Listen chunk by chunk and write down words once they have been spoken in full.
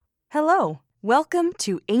Hello, welcome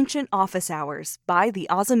to Ancient Office Hours by the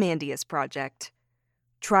Ozymandias Project.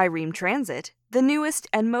 Trireme Transit, the newest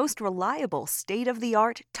and most reliable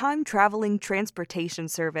state-of-the-art time-traveling transportation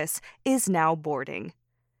service, is now boarding.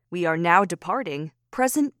 We are now departing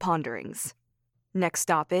Present Ponderings. Next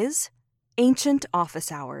stop is Ancient Office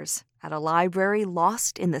Hours at a library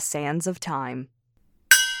lost in the sands of time.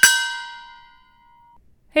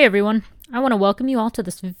 Hey everyone, I want to welcome you all to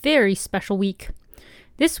this very special week.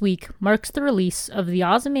 This week marks the release of the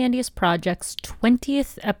Ozymandias Project's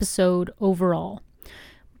 20th episode overall.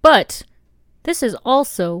 But this is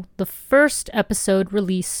also the first episode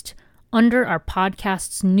released under our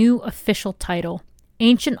podcast's new official title,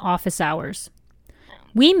 Ancient Office Hours.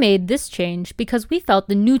 We made this change because we felt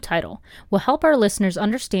the new title will help our listeners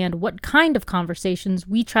understand what kind of conversations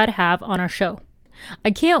we try to have on our show.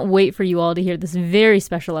 I can't wait for you all to hear this very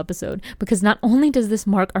special episode, because not only does this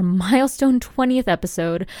mark our milestone 20th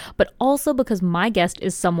episode, but also because my guest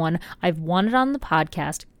is someone I've wanted on the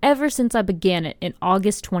podcast ever since I began it in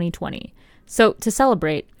August 2020. So to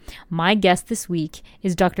celebrate, my guest this week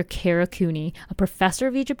is Dr. Kara Cooney, a professor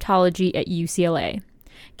of Egyptology at UCLA.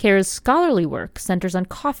 Kara's scholarly work centers on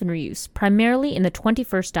coffin reuse, primarily in the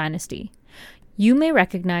 21st dynasty. You may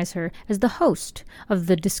recognize her as the host of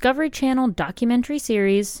the Discovery Channel documentary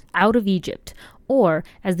series Out of Egypt, or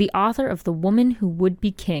as the author of The Woman Who Would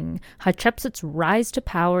Be King, Hatshepsut's Rise to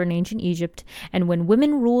Power in Ancient Egypt, and When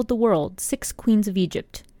Women Ruled the World, 6 Queens of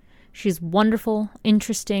Egypt. She's wonderful,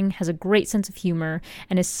 interesting, has a great sense of humor,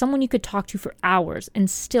 and is someone you could talk to for hours and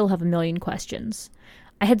still have a million questions.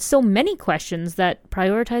 I had so many questions that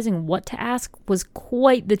prioritizing what to ask was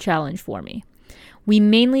quite the challenge for me. We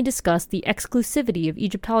mainly discussed the exclusivity of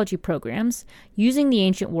Egyptology programs, using the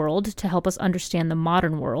ancient world to help us understand the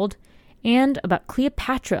modern world, and about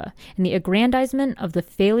Cleopatra and the aggrandizement of the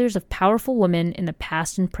failures of powerful women in the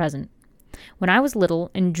past and present. When I was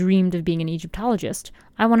little and dreamed of being an Egyptologist,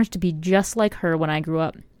 I wanted to be just like her when I grew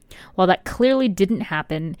up. While that clearly didn't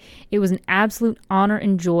happen, it was an absolute honor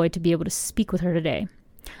and joy to be able to speak with her today.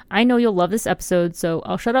 I know you'll love this episode, so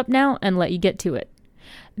I'll shut up now and let you get to it.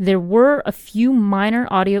 There were a few minor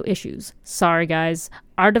audio issues. Sorry guys,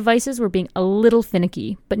 our devices were being a little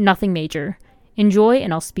finicky, but nothing major. Enjoy,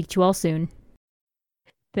 and I'll speak to you all soon.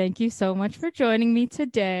 Thank you so much for joining me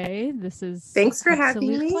today. This is Thanks for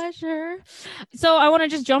having me. Pleasure. So I want to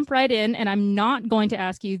just jump right in, and I'm not going to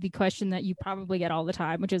ask you the question that you probably get all the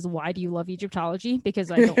time, which is, why do you love Egyptology?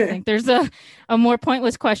 Because I don't think there's a more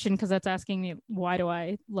pointless question, because that's asking me, why do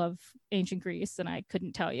I love ancient Greece? And I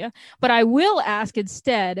couldn't tell you. But I will ask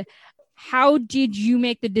instead, how did you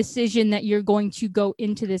make the decision that you're going to go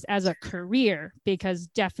into this as a career? Because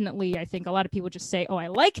definitely, I think a lot of people just say, oh, I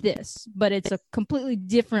like this, but it's a completely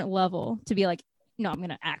different level to be like, no, I'm going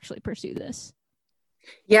to actually pursue this.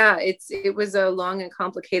 Yeah, it was a long and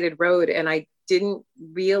complicated road. And I didn't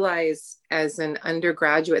realize as an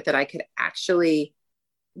undergraduate that I could actually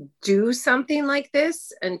do something like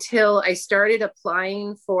this until I started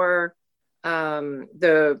applying for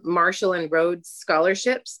the Marshall and Rhodes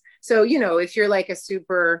scholarships. So, if you're like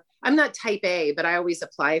I'm not type A, but I always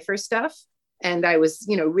apply for stuff. And I was,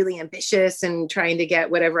 really ambitious and trying to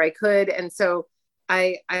get whatever I could. And so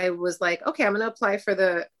I was like, okay, I'm going to apply for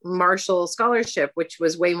the Marshall scholarship, which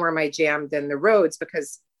was way more my jam than the Rhodes,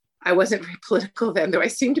 because I wasn't very political then, though I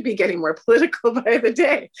seem to be getting more political by the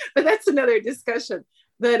day, but that's another discussion.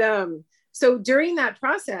 But so during that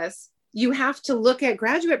process, you have to look at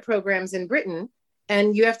graduate programs in Britain,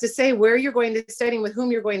 and you have to say where you're going to study and with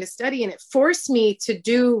whom you're going to study. And it forced me to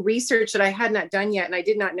do research that I had not done yet, and I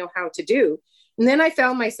did not know how to do. And then I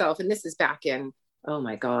found myself, and this is back in,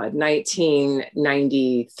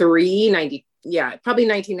 1993, probably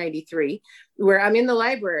 1993, where I'm in the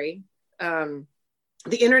library. The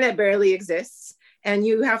internet barely exists, and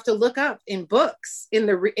you have to look up in books in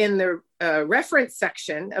the reference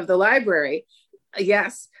section of the library.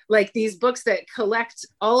 Yes, like these books that collect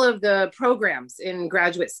all of the programs in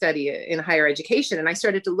graduate study in higher education. And I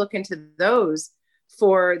started to look into those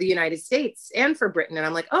for the United States and for Britain. And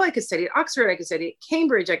I'm like, oh, I could study at Oxford, I could study at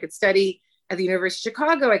Cambridge, I could study at the University of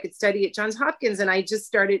Chicago, I could study at Johns Hopkins. And I just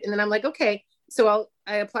started, and then I'm like, okay, so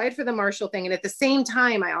I applied for the Marshall thing. And at the same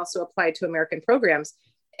time, I also applied to American programs.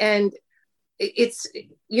 And it's,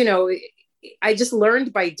 I just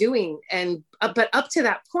learned by doing. And, but up to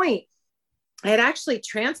that point, I had actually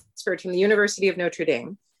transferred from the University of Notre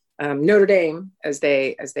Dame, as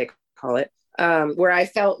they call it, where I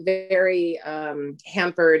felt very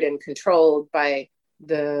hampered and controlled by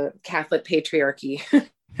the Catholic patriarchy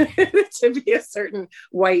to be a certain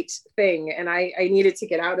white thing. And I needed to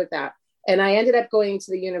get out of that. And I ended up going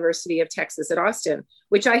to the University of Texas at Austin,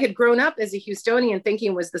 which I had grown up as a Houstonian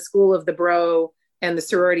thinking was the school of the bro and the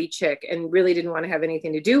sorority chick, and really didn't want to have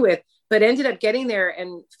anything to do with, but ended up getting there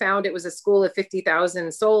and found it was a school of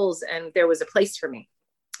 50,000 souls, and there was a place for me.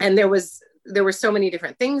 And there were so many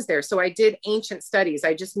different things there. So I did ancient studies.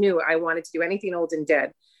 I just knew I wanted to do anything old and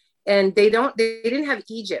dead. And they didn't have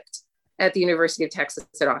Egypt at the University of Texas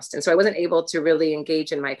at Austin. So I wasn't able to really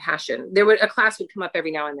engage in my passion. A class would come up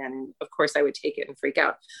every now and then. And of course I would take it and freak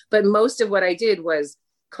out. But most of what I did was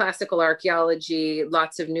classical archaeology,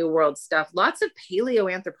 lots of New World stuff, lots of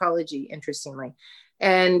paleoanthropology, interestingly.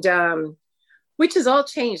 And which has all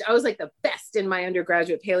changed. I was like the best in my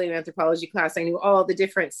undergraduate paleoanthropology class. I knew all the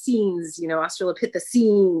different scenes,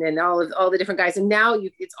 Australopithecine and all the different guys. And now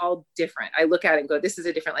it's all different. I look at it and go, this is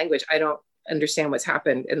a different language. I don't understand what's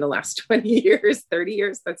happened in the last 20 years, 30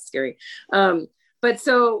 years. That's scary. But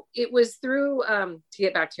so it was through, to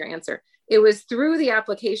get back to your answer, it was through the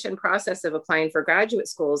application process of applying for graduate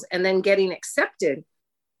schools and then getting accepted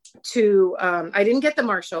to, I didn't get the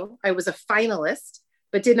Marshall. I was a finalist,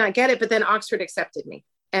 but did not get it. But then Oxford accepted me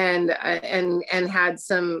and had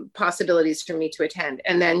some possibilities for me to attend.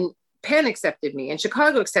 And then Penn accepted me and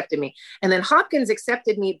Chicago accepted me. And then Hopkins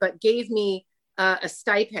accepted me, but gave me a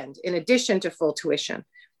stipend in addition to full tuition.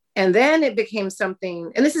 And then it became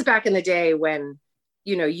something, and this is back in the day when,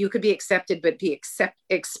 you could be accepted, but be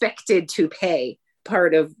expected to pay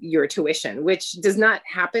part of your tuition, which does not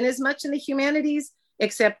happen as much in the humanities,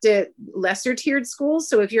 except at lesser tiered schools.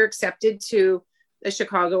 So if you're accepted to a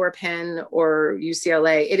Chicago or Penn or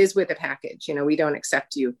UCLA, it is with a package. We don't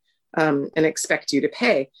accept you and expect you to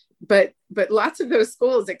pay. But lots of those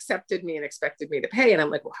schools accepted me and expected me to pay. And I'm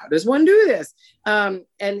like, well, how does one do this?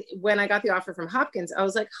 And when I got the offer from Hopkins, I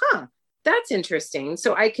was like, that's interesting.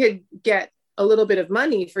 So I could get a little bit of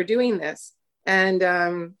money for doing this. And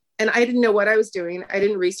I didn't know what I was doing. I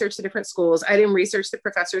didn't research the different schools. I didn't research the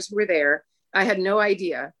professors who were there. I had no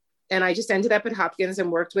idea. And I just ended up at Hopkins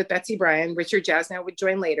and worked with Betsy Bryan. Richard Jasnow would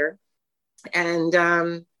join later. And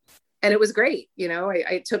it was great.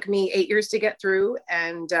 It took me 8 years to get through.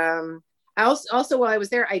 And I also, while I was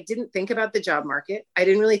there, I didn't think about the job market. I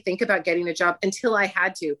didn't really think about getting a job until I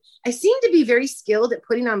had to. I seem to be very skilled at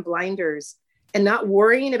putting on blinders and not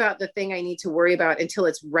worrying about the thing I need to worry about until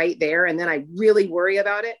it's right there. And then I really worry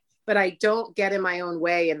about it, but I don't get in my own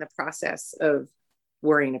way in the process of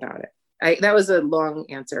worrying about it. That was a long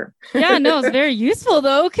answer. Yeah, no, it's very useful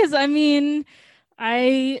though. Cause I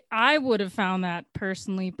would have found that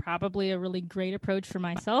personally probably a really great approach for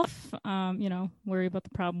myself. Worry about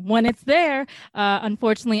the problem when it's there.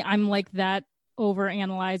 Unfortunately, I'm like that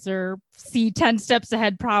overanalyzer, see 10 steps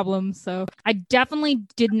ahead problem. So I definitely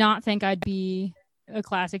did not think I'd be a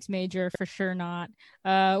classics major, for sure not.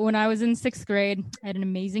 When I was in 6th grade, I had an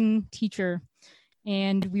amazing teacher.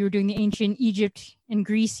 And we were doing the ancient Egypt and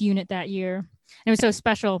Greece unit that year. And it was so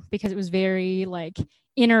special because it was very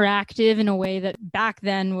interactive in a way that back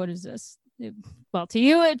then, what is this? Well, to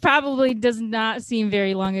you, it probably does not seem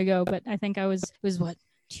very long ago, but I think it was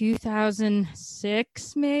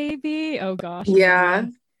 2006 maybe? Oh gosh. Yeah.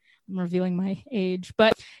 I'm revealing my age,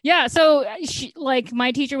 but yeah. So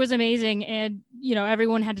my teacher was amazing, and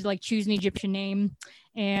everyone had to choose an Egyptian name,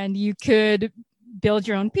 and you could build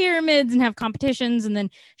your own pyramids and have competitions. And then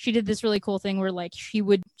she did this really cool thing where she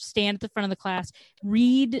would stand at the front of the class,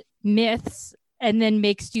 read myths, and then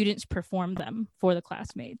make students perform them for the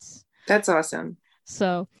classmates. That's awesome.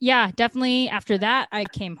 So yeah, definitely after that, I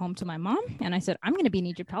came home to my mom and I said, I'm going to be an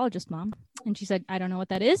Egyptologist, Mom. And she said, I don't know what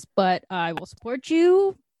that is, but I will support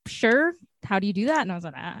you. Sure. How do you do that? And I was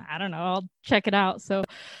like, I don't know. I'll check it out. So,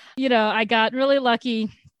 I got really lucky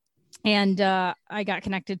and I got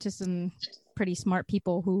connected to some pretty smart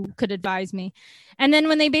people who could advise me. And then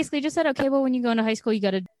when they basically just said, okay, well, when you go into high school, you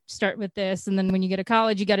got to start with this. And then when you get to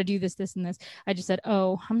college, you got to do this, this, and this. I just said,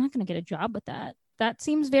 oh, I'm not going to get a job with that. That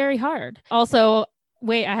seems very hard. Also,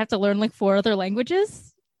 wait, I have to learn 4 other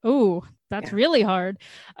languages. Oh, that's really hard.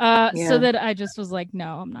 So that I just was like,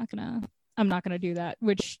 no, I'm not going to do that,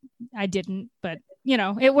 which I didn't, but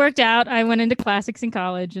it worked out. I went into classics in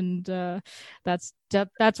college, and that's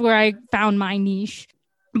where I found my niche.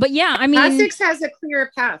 But yeah, classics has a clearer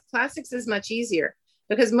path. Classics is much easier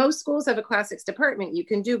because most schools have a classics department. You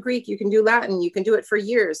can do Greek, you can do Latin, you can do it for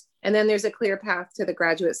years. And then there's a clear path to the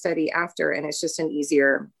graduate study after, and it's just an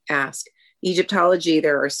easier ask. Egyptology,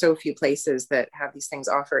 there are so few places that have these things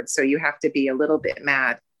offered. So you have to be a little bit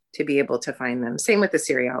mad to be able to find them. Same with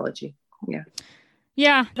Assyriology. Yeah.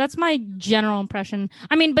 Yeah, that's my general impression.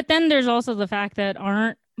 But then there's also the fact that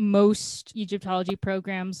aren't most Egyptology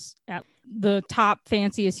programs at the top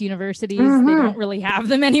fanciest universities. Mm-hmm. They don't really have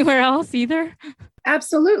them anywhere else either.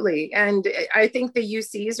 Absolutely. And I think the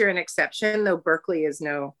UCs are an exception, though Berkeley and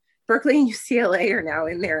UCLA are now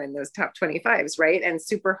in there in those top 25s, right? And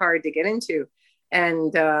super hard to get into.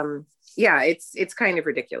 And yeah, it's kind of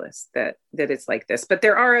ridiculous that it's like this. But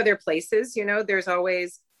there are other places, there's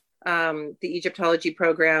always the Egyptology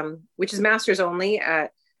program, which is master's only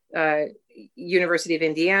at University of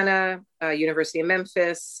Indiana, University of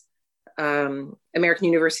Memphis, American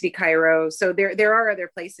University Cairo. So there are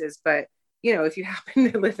other places, but if you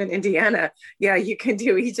happen to live in Indiana, yeah, you can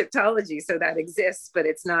do Egyptology. So that exists, but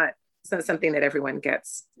it's not something that everyone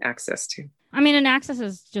gets access to. I mean, and access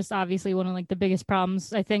is just obviously one of like the biggest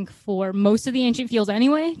problems, I think, for most of the ancient fields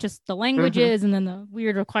anyway, just the languages and then the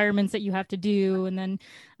weird requirements that you have to do. And then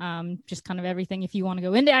just kind of everything. If you want to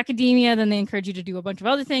go into academia, then they encourage you to do a bunch of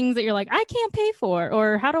other things that you're like, I can't pay for,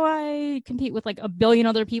 or how do I compete with like a billion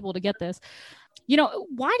other people to get this?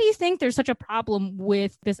 Why do you think there's such a problem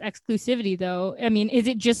with this exclusivity, though? I mean, is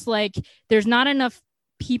it just like there's not enough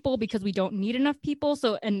people because we don't need enough people?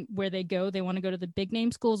 So, and where they want to go to the big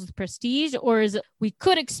name schools with prestige, or is it we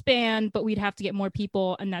could expand, but we'd have to get more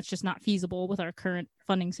people, and that's just not feasible with our current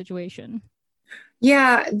funding situation?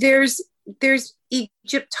 Yeah, there's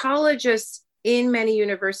Egyptologists in many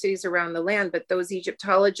universities around the land, but those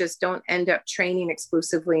Egyptologists don't end up training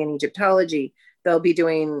exclusively in Egyptology. They'll be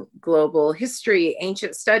doing global history,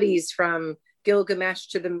 ancient studies from Gilgamesh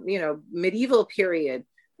to the medieval period.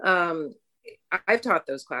 I've taught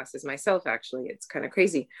those classes myself, actually. It's kind of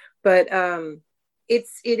crazy, but it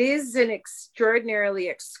is an extraordinarily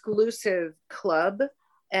exclusive club,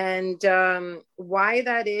 and why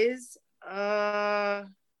that is,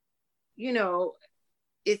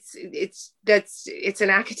 it's an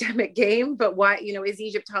academic game. But why, is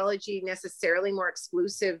Egyptology necessarily more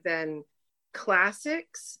exclusive than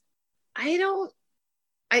classics?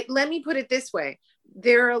 Let me put it this way.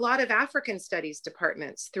 There are a lot of African studies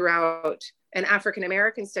departments throughout, and African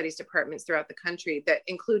American studies departments throughout the country that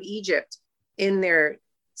include Egypt in their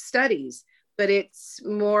studies, but it's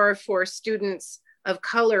more for students of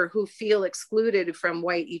color who feel excluded from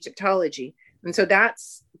white Egyptology. And so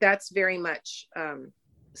that's very much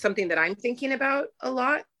something that I'm thinking about a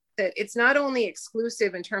lot, that it's not only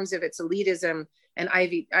exclusive in terms of its elitism and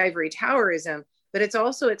ivory towerism, but it's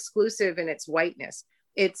also exclusive in its whiteness.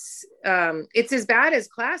 It's as bad as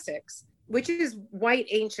classics, which is white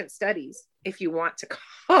ancient studies, if you want to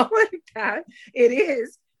call it that. It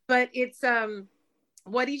is, but it's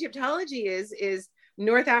what Egyptology is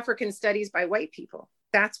North African studies by white people.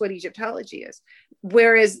 That's what Egyptology is.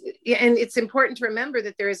 Whereas, and it's important to remember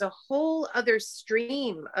that there is a whole other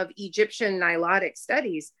stream of Egyptian Nilotic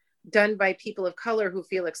studies done by people of color who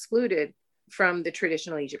feel excluded from the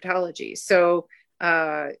traditional Egyptology. So,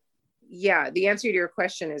 yeah, the answer to your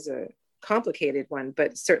question is a complicated one,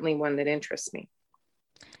 but certainly one that interests me.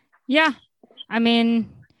 Yeah, I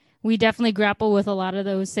mean, we definitely grapple with a lot of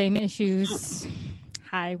those same issues.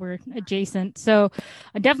 Hi, we're adjacent. So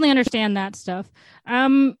I definitely understand that stuff.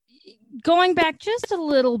 Going back just a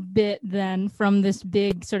little bit then from this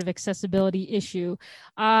big sort of accessibility issue,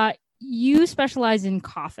 you specialize in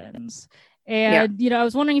coffins. And, I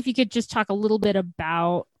was wondering if you could just talk a little bit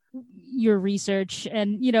about your research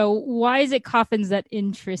and, why is it coffins that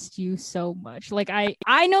interest you so much? Like,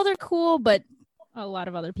 I know they're cool, but a lot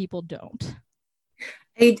of other people don't.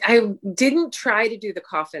 I didn't try to do the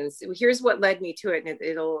coffins. Here's what led me to it, and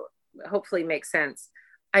it'll hopefully make sense.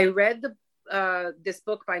 I read this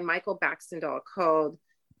book by Michael Baxendale called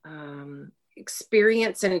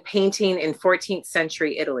Experience in Painting in 14th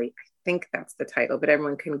Century Italy. I think that's the title, but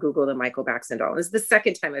everyone can Google the Michael Baxendale. This is the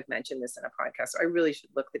second time I've mentioned this in a podcast, so I really should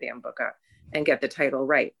look the damn book up and get the title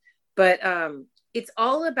right. But it's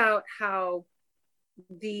all about how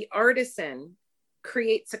the artisan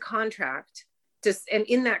creates a contract, and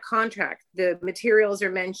in that contract, the materials are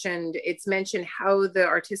mentioned. It's mentioned how the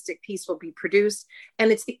artistic piece will be produced,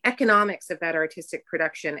 and it's the economics of that artistic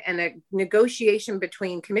production and a negotiation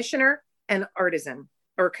between commissioner and artisan,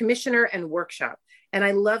 or commissioner and workshop. And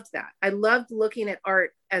I loved that. I loved looking at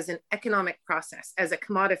art as an economic process, as a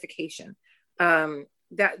commodification,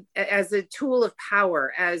 that as a tool of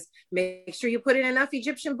power, as make sure you put in enough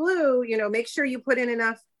Egyptian blue, make sure you put in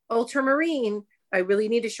enough ultramarine. I really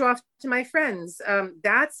need to show off to my friends.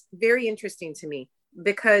 That's very interesting to me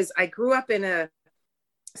because I grew up in a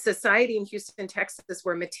society in Houston, Texas,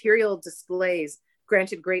 where material displays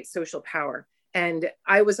granted great social power. And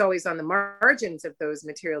I was always on the margins of those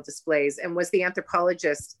material displays and was the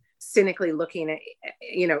anthropologist cynically looking at,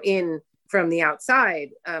 in from the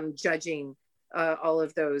outside, judging all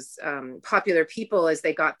of those popular people as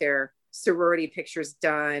they got their sorority pictures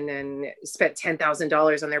done and spent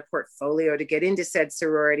 $10,000 on their portfolio to get into said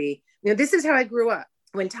sorority. This is how I grew up.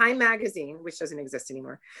 When Time magazine, which doesn't exist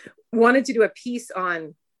anymore, wanted to do a piece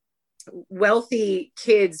on wealthy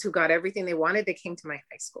kids who got everything they wanted, they came to my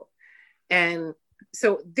high school. And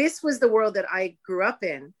so this was the world that I grew up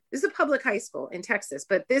in. This is a public high school in Texas,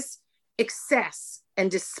 but this excess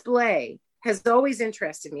and display has always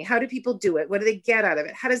interested me. How do people do it? What do they get out of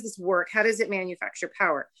it? How does this work? How does it manufacture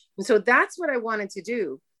power? And so that's what I wanted to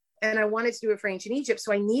do. And I wanted to do it for ancient Egypt.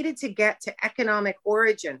 So I needed to get to economic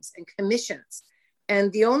origins and commissions.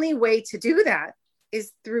 And the only way to do that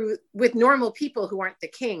is with normal people who aren't the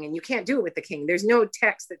king. And you can't do it with the king. There's no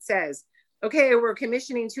text that says, okay, we're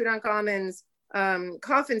commissioning Tutankhamun's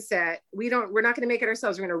coffin set. We're not going to make it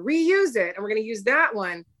ourselves. We're going to reuse it. And we're going to use that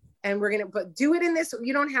one. And we're going to do it in this.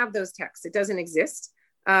 You don't have those texts. It doesn't exist.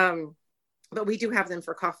 But we do have them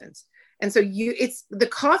for coffins. And so the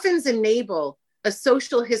coffins enable a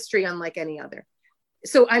social history unlike any other.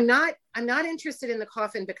 So I'm not interested in the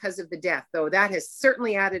coffin because of the death, though that has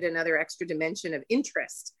certainly added another extra dimension of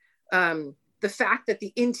interest. The fact that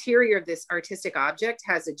the interior of this artistic object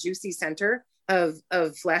has a juicy center of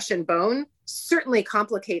flesh and bone certainly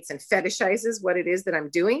complicates and fetishizes what it is that I'm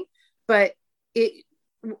doing. But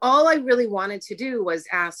all I really wanted to do was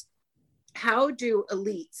ask, how do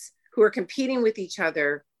elites who are competing with each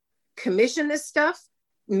other commission this stuff,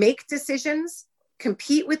 make decisions,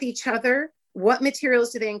 compete with each other? What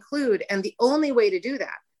materials do they include? And the only way to do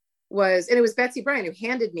that and it was Betsy Bryan who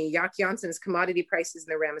handed me Jaak Jansson's Commodity Prices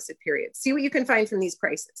in the Ramesside Period. See what you can find from these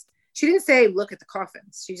prices. She didn't say, look at the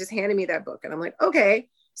coffins. She just handed me that book. And I'm like, okay,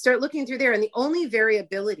 start looking through there. And the only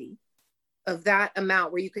variability of that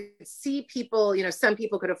amount where you could see people, some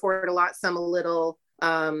people could afford a lot, some a little,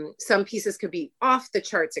 some pieces could be off the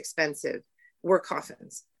charts expensive, were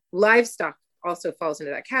coffins. Livestock also falls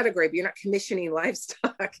into that category, but you're not commissioning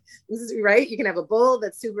livestock. This is right. You can have a bull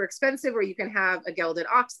that's super expensive, or you can have a gelded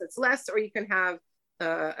ox that's less, or you can have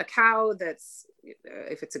a cow that's,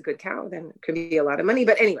 if it's a good cow, then it could be a lot of money.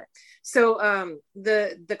 But anyway, so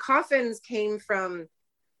the coffins came from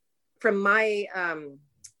my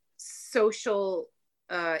social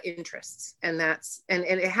interests, and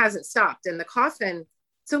it hasn't stopped. And the coffin,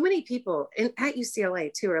 so many people at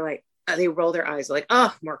UCLA too are like, they roll their eyes like,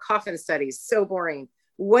 oh, more coffin studies, so boring.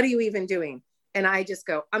 What are you even doing? And I just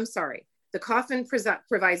go, I'm sorry. The coffin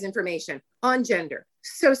provides information on gender,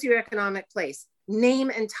 socioeconomic place, name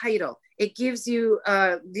and title. It gives you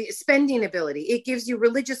the spending ability. It gives you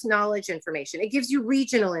religious knowledge information. It gives you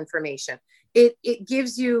regional information. It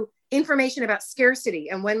gives you information about scarcity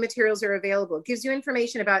and when materials are available. It gives you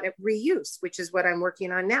information about reuse, which is what I'm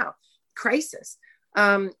working on now, crisis.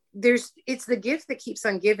 It's the gift that keeps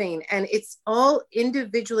on giving, and it's all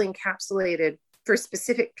individually encapsulated for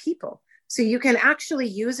specific people. So you can actually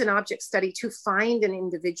use an object study to find an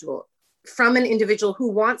individual from an individual who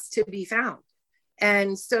wants to be found.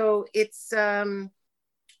 And so it's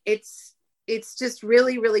just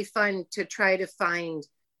really, really fun to try to find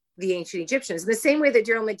the ancient Egyptians. In the same way that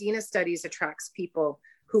Daryl Medina studies attracts people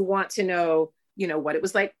who want to know, what it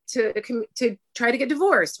was like to try to get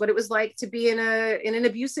divorced, what it was like to be in an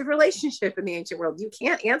abusive relationship in the ancient world. You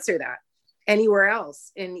can't answer that anywhere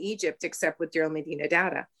else in Egypt except with Daryl Medina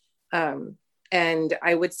data. And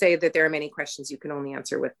I would say that there are many questions you can only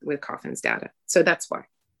answer with coffins data. So that's why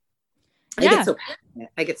I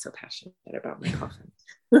get so passionate about my coffin.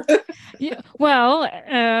 Yeah. Well,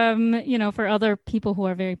 for other people who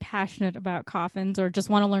are very passionate about coffins or just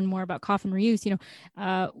want to learn more about coffin reuse,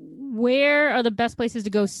 where are the best places to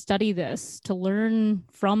go study this, to learn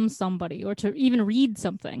from somebody or to even read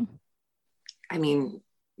something? I mean,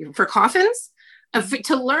 for coffins,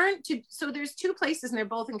 so there's two places and they're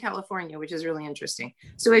both in California, which is really interesting.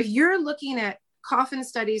 So if you're looking at coffin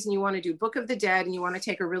studies and you want to do Book of the Dead and you want to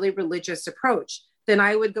take a really religious approach, then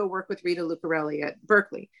I would go work with Rita Lucarelli at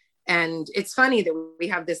Berkeley. And it's funny that we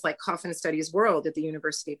have this like coffin studies world at the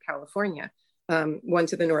University of California, one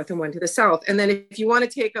to the north and one to the south. And then if you want to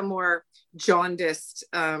take a more jaundiced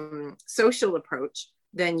social approach,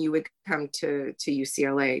 then you would come to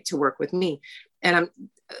UCLA to work with me. And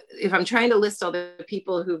if I'm trying to list all the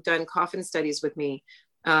people who've done coffin studies with me,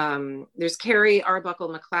 there's Carrie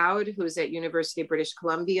Arbuckle McLeod, who's at University of British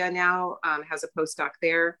Columbia now, has a postdoc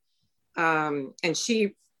there. And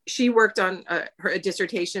she worked on her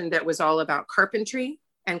dissertation that was all about carpentry,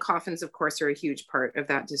 and coffins, of course, are a huge part of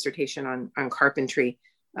that dissertation on carpentry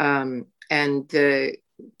and the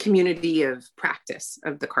community of practice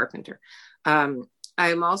of the carpenter.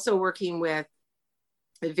 I'm also working with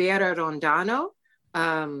Vera Rondano,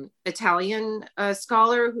 Italian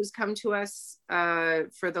scholar who's come to us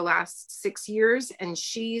for the last 6 years, and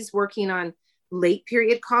she's working on late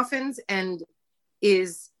period coffins and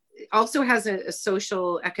is also has a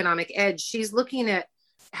social economic edge. She's looking at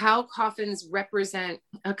how coffins represent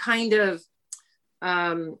a kind of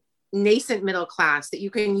nascent middle class, that you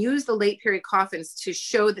can use the late period coffins to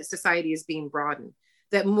show that society is being broadened,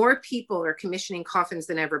 that more people are commissioning coffins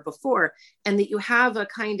than ever before, and that you have a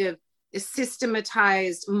kind of a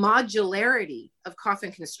systematized modularity of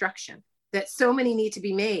coffin construction, that so many need to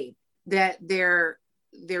be made that they're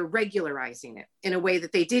regularizing it in a way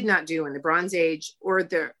that they did not do in the Bronze Age or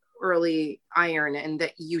the early Iron, and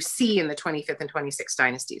that you see in the 25th and 26th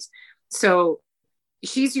dynasties. So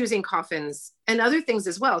she's using coffins and other things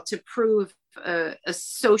as well to prove a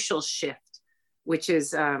social shift, which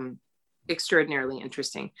is extraordinarily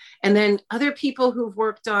interesting. And then other people who've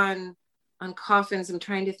worked on coffins, I'm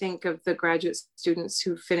trying to think of the graduate students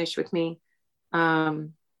who finished with me. I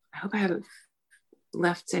hope I haven't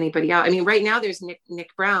left anybody out. I mean, right now there's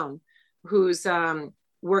Nick Brown, who's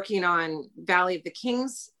working on Valley of the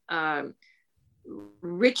Kings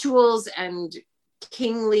rituals and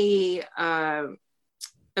kingly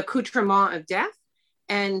accoutrement of death.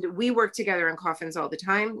 And we work together on coffins all the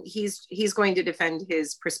time. He's going to defend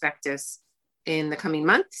his prospectus in the coming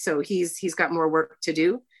month, so he's got more work to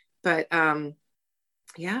do. But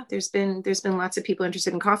yeah, there's been lots of people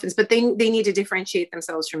interested in coffins, but they need to differentiate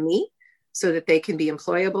themselves from me so that they can be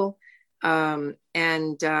employable. And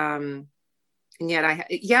yet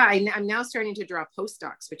I'm now starting to draw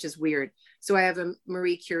postdocs, which is weird. So I have a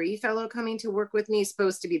Marie Curie fellow coming to work with me,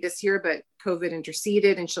 supposed to be this year, but COVID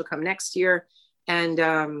interceded, and she'll come next year. And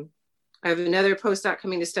I have another postdoc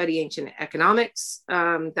coming to study ancient economics.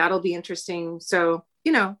 That'll be interesting. So,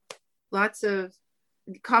 lots of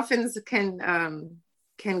coffins can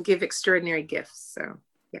give extraordinary gifts. So,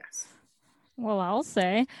 yes. Well, I'll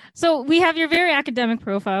say. So we have your very academic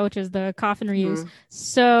profile, which is the coffin reuse.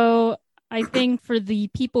 So I think for the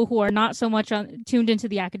people who are not so much tuned into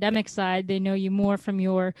the academic side, they know you more from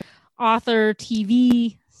your author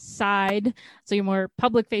TV side. So you're more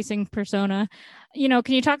public facing persona. Can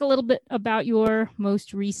you talk a little bit about your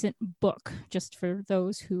most recent book, just for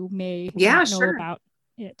those who may not know about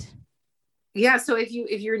it? Yeah. So if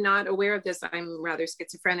you're not aware of this, I'm rather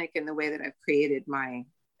schizophrenic in the way that I've created my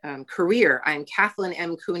career. I'm Kathleen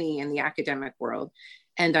M. Cooney in the academic world,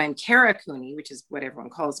 and I'm Kara Cooney, which is what everyone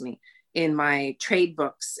calls me, in my trade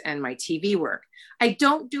books and my TV work. I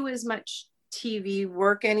don't do as much TV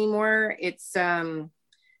work anymore. It's a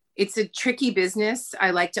tricky business. I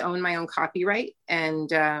like to own my own copyright,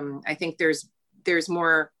 and I think there's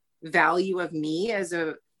more value of me as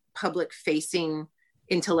a public-facing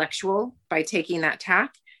intellectual by taking that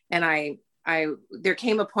tack. And there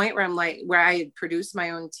came a point where I had produced my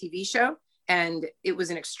own TV show, and it was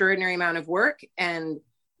an extraordinary amount of work, and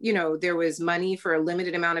there was money for a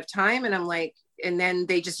limited amount of time, and I'm like, and then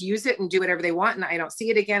they just use it and do whatever they want, and I don't see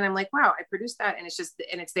it again. I'm like, wow, I produced that, and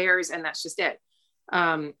it's theirs, and that's just it.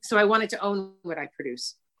 So I wanted to own what I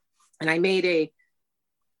produce, and I made a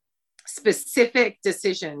specific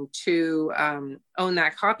decision to own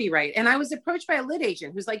that copyright. And I was approached by a lit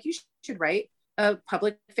agent who's like, you should write a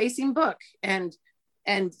public facing book, and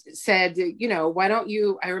said, why don't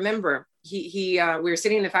you, I remember we were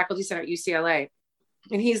sitting in the faculty center at UCLA,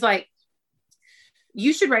 and he's like,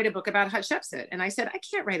 you should write a book about Hatshepsut. And I said, I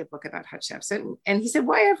can't write a book about Hatshepsut. And he said,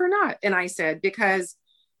 why ever not? And I said, because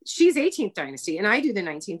she's 18th dynasty and I do the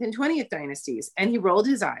 19th and 20th dynasties. And he rolled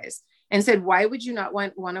his eyes and said, why would you not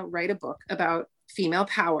want to write a book about female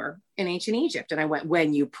power in ancient Egypt? And I went,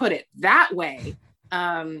 when you put it that way.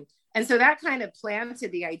 And so that kind of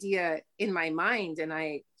planted the idea in my mind. And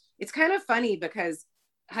it's kind of funny because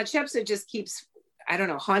Hatshepsut just keeps, I don't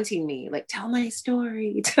know, haunting me, like, tell my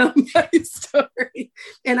story.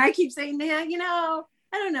 And I keep saying, I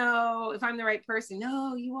don't know if I'm the right person.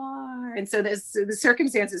 No, you are. And so the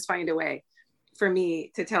circumstances find a way for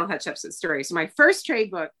me to tell Hatshepsut's story. So my first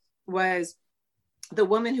trade book was The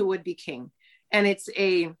Woman Who Would Be King. And it's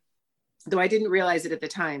though I didn't realize it at the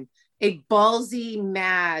time, a ballsy,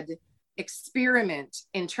 mad experiment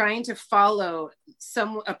in trying to follow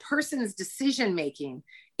a person's decision-making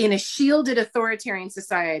in a shielded authoritarian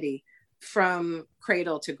society from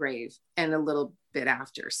cradle to grave and a little bit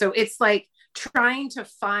after. So it's like trying to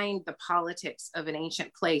find the politics of an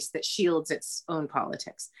ancient place that shields its own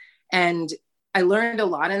politics. And I learned a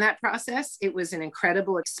lot in that process. It was an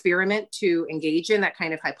incredible experiment to engage in, that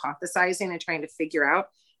kind of hypothesizing and trying to figure out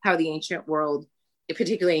how the ancient world,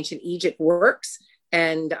 particularly ancient Egypt, works.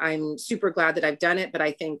 And I'm super glad that I've done it, but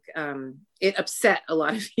I think it upset a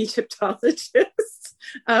lot of Egyptologists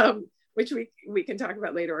which we can talk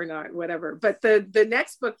about later or not, whatever. But the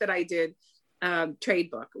next book that I did,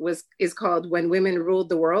 trade book, is called When Women Ruled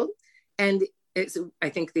the World. And I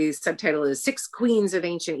think the subtitle is Six Queens of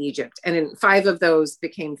Ancient Egypt. And 5 of those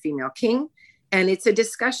became female king. And it's a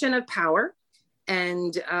discussion of power,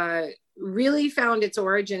 and really found its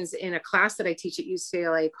origins in a class that I teach at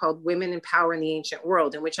UCLA called Women in Power in the Ancient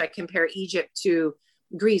World, in which I compare Egypt to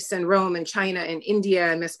Greece and Rome and China and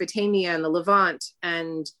India and Mesopotamia and the Levant,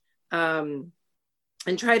 and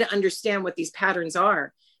try to understand what these patterns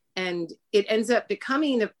are. And it ends up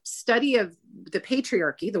becoming a study of the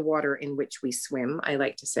patriarchy, the water in which we swim, I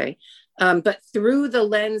like to say, but through the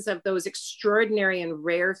lens of those extraordinary and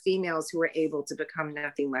rare females who were able to become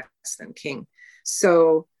nothing less than king.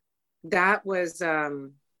 So that was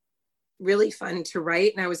really fun to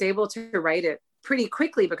write. And I was able to write it pretty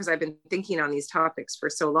quickly because I've been thinking on these topics for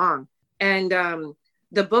so long. And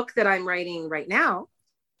the book that I'm writing right now,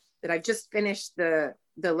 that I've just finished the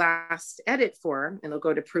last edit for, and it'll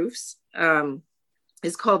go to proofs,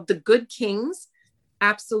 is called The Good Kings,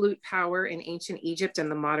 Absolute Power in Ancient Egypt and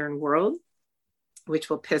the Modern World, which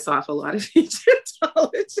will piss off a lot of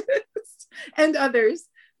Egyptologists and others,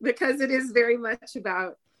 because it is very much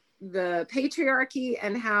about the patriarchy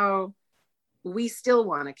and how we still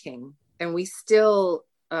want a king, and we still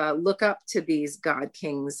look up to these god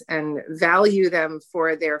kings and value them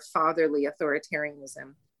for their fatherly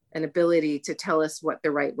authoritarianism and ability to tell us what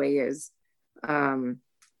the right way is,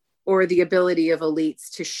 or the ability of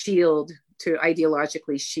elites to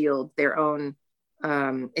ideologically shield their own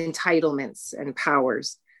entitlements and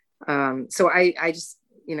powers. So I just,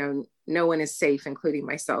 no one is safe, including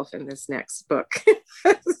myself, in this next book.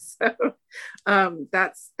 So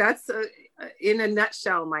that's in a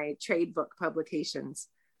nutshell, my trade book publications.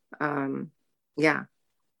 Yeah.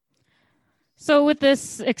 So with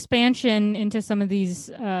this expansion into some of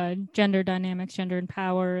these gender dynamics, gender and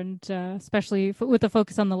power, and especially with the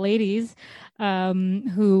focus on the ladies,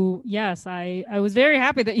 who, yes, I was very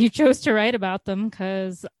happy that you chose to write about them,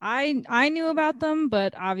 because I knew about them,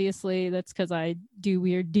 but obviously that's because I do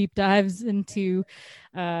weird deep dives into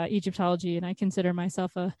Egyptology, and I consider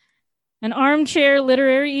myself an armchair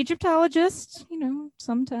literary Egyptologist,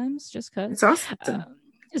 sometimes just because. It's awesome.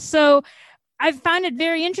 So I find it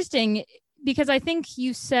very interesting, because I think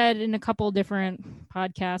you said in a couple different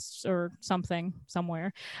podcasts or something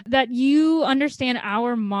somewhere that you understand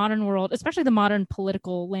our modern world, especially the modern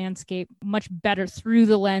political landscape, much better through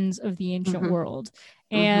the lens of the ancient world.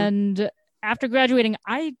 And after graduating,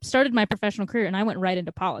 I started my professional career and I went right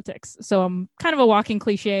into politics. So I'm kind of a walking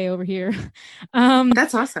cliche over here.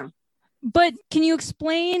 That's awesome. But can you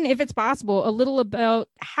explain, if it's possible, a little about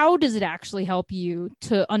how does it actually help you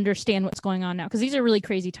to understand what's going on now? Because these are really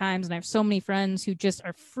crazy times, and I have so many friends who just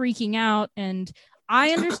are freaking out. And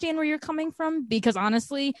I understand where you're coming from, because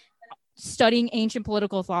honestly, studying ancient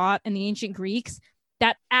political thought and the ancient Greeks,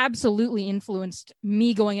 that absolutely influenced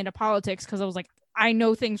me going into politics, because I was like, I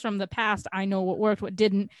know things from the past. I know what worked, what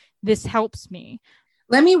didn't. This helps me.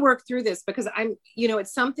 Let me work through this, because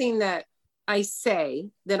it's something that I say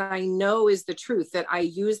that I know is the truth, that I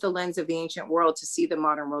use the lens of the ancient world to see the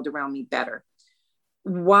modern world around me better.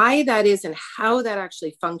 Why that is and how that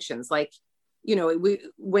actually functions. Like,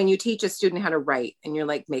 when you teach a student how to write and you're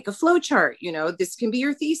like, make a flow chart, this can be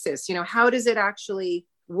your thesis, how does it actually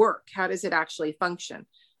work? How does it actually function?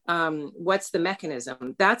 What's the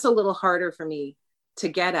mechanism? That's a little harder for me to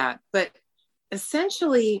get at. But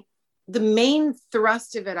essentially, the main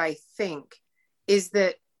thrust of it, I think, is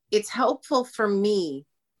that it's helpful for me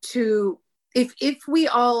to, if we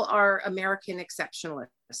all are American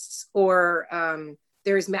exceptionalists, or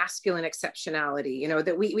there's masculine exceptionality,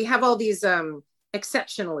 that we have all these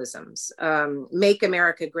exceptionalisms, make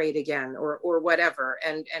America great again, or whatever,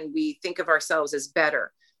 and we think of ourselves as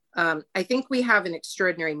better. I think we have an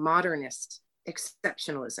extraordinary modernist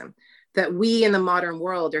exceptionalism, that we in the modern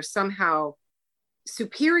world are somehow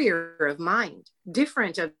superior of mind,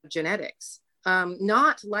 different of genetics.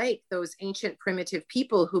 Not like those ancient primitive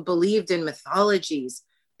people who believed in mythologies,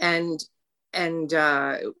 and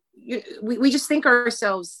we just think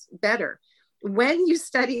ourselves better. When you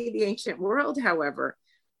study the ancient world, however,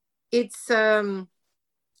 it's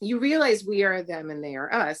you realize we are them and they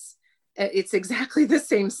are us. It's exactly the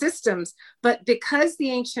same systems, but because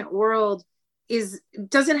the ancient world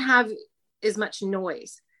doesn't have as much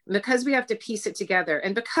noise, because we have to piece it together,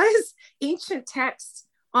 and because ancient texts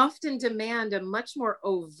often demand a much more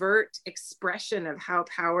overt expression of how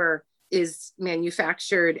power is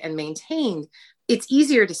manufactured and maintained, it's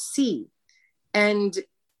easier to see. And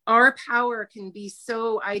our power can be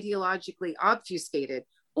so ideologically obfuscated,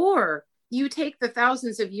 or you take the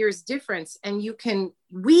thousands of years difference and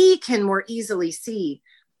we can more easily see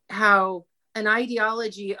how an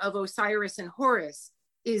ideology of Osiris and Horus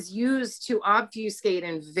is used to obfuscate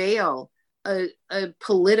and veil a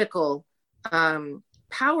political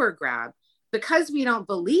power grab. Because we don't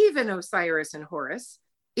believe in Osiris and Horus,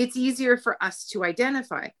 it's easier for us to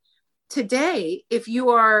identify. Today, if you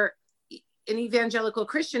are an evangelical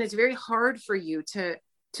Christian, it's very hard for you to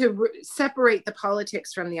separate the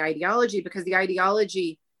politics from the ideology, because the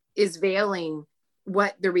ideology is veiling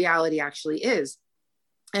what the reality actually is.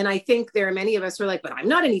 And I think there are many of us who are like, but I'm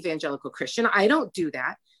not an evangelical Christian. I don't do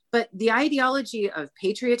that. But the ideology of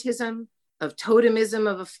patriotism, of totemism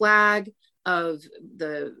of a flag, of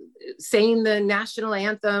saying the national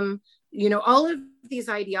anthem, all of these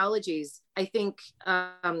ideologies, I think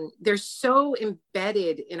they're so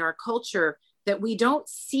embedded in our culture that we don't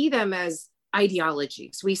see them as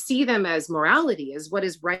ideologies. We see them as morality, as what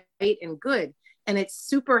is right and good. And it's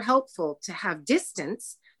super helpful to have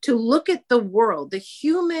distance, to look at the world, the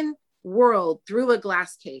human world, through a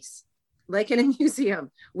glass case, like in a museum,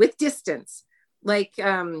 with distance. Like,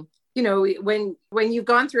 when you've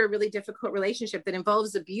gone through a really difficult relationship that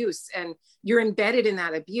involves abuse and you're embedded in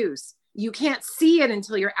that abuse, you can't see it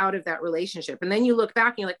until you're out of that relationship. And then you look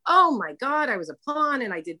back and you're like, oh my God, I was a pawn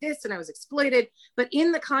and I did this and I was exploited. But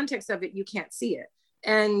in the context of it, you can't see it.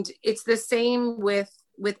 And it's the same with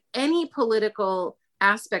any political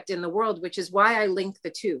aspect in the world, which is why I link the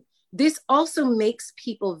two. This also makes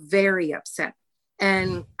people very upset.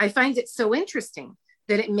 And I find it so interesting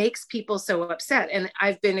that it makes people so upset. And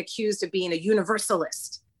I've been accused of being a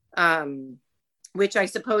universalist, which I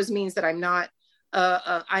suppose means that I'm not,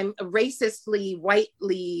 I'm racistly,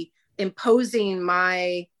 whitely imposing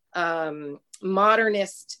my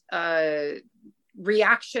modernist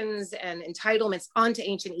reactions and entitlements onto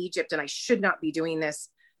ancient Egypt. And I should not be doing this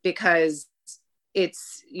because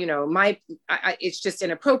it's, it's just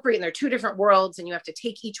inappropriate, and they're two different worlds and you have to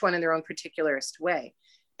take each one in their own particularist way.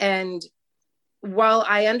 And while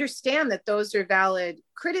I understand that those are valid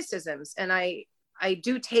criticisms, and I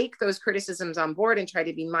do take those criticisms on board and try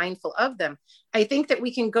to be mindful of them, I think that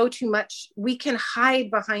we can go too much. We can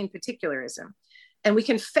hide behind particularism and we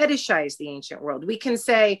can fetishize the ancient world. We can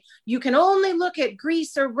say, you can only look at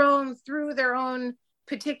Greece or Rome through their own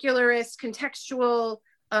particularist, contextual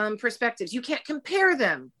perspectives. You can't compare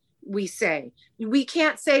them, we say. We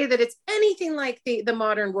can't say that it's anything like the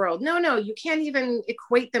modern world. No, you can't even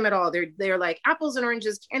equate them at all. They're like apples and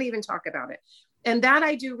oranges, can't even talk about it. And that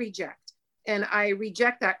I do reject. And I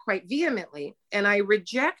reject that quite vehemently. And I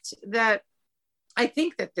reject that. I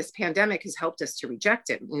think that this pandemic has helped us to reject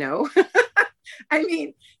it. No, I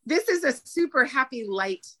mean, this is a super happy,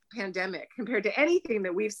 light pandemic compared to anything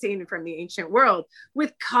that we've seen from the ancient world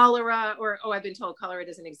with cholera, I've been told cholera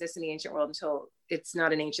doesn't exist in the ancient world until it's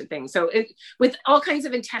not an ancient thing. So with all kinds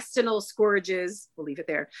of intestinal scourges, we'll leave it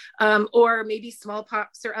there, or maybe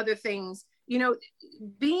smallpox or other things.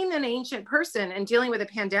 Being an ancient person and dealing with a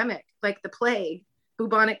pandemic like the plague,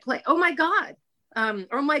 bubonic plague, oh my God,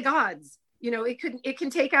 or my gods, it can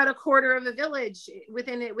take out a quarter of a village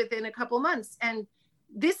within a couple months. And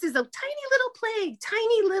this is a tiny little plague,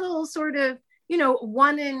 tiny little sort of,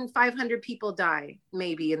 1 in 500 people die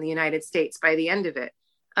maybe in the United States by the end of it.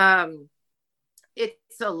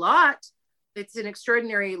 It's a lot. It's an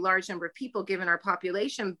extraordinary large number of people given our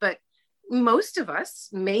population, but most of us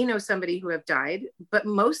may know somebody who have died, but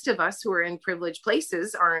most of us who are in privileged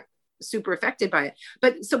places aren't super affected by it.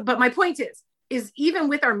 But my point is even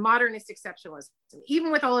with our modernist exceptionalism,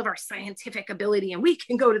 even with all of our scientific ability, and we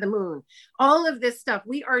can go to the moon, all of this stuff,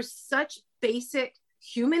 we are such basic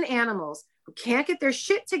human animals who can't get their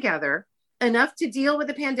shit together enough to deal with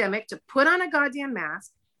a pandemic, to put on a goddamn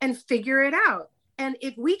mask and figure it out. And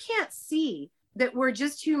if we can't see that we're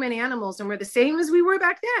just human animals and we're the same as we were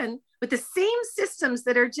back then, with the same systems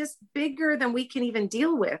that are just bigger than we can even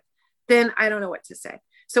deal with, then I don't know what to say.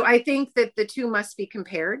 So I think that the two must be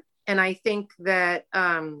compared. And I think that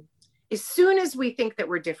as soon as we think that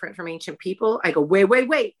we're different from ancient people, I go,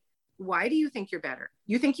 wait. Why do you think you're better?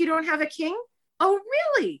 You think you don't have a king? Oh,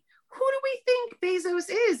 really? Who do we think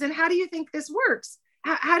Bezos is? And how do you think this works?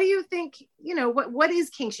 How do you think, what is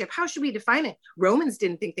kingship? How should we define it? Romans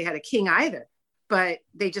didn't think they had a king either, but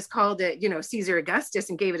they just called it, Caesar Augustus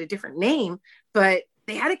and gave it a different name, but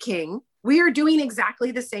they had a king. We are doing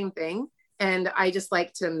exactly the same thing. And I just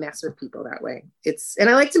like to mess with people that way. And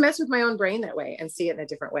I like to mess with my own brain that way and see it in a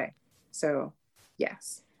different way. So,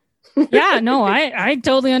 yes. Yeah, no, I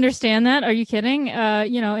totally understand that. Are you kidding?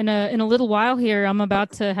 In a little while here, I'm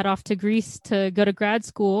about to head off to Greece to go to grad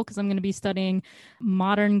school because I'm going to be studying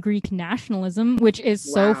modern Greek nationalism, which is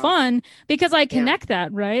so Wow. fun because I Yeah. connect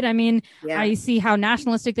that, right? I mean, Yeah. I see how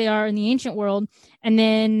nationalistic they are in the ancient world, and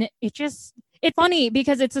then it's funny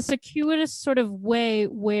because it's a circuitous sort of way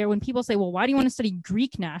where when people say, well, why do you want to study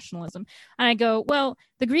Greek nationalism? And I go, well,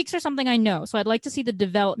 the Greeks are something I know. So I'd like to see the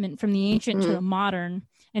development from the ancient to the modern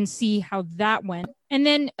and see how that went. And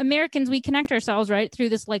then Americans, we connect ourselves, right, through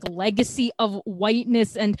this like legacy of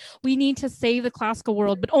whiteness, and we need to save the classical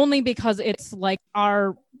world, but only because it's like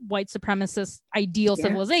our white supremacist ideal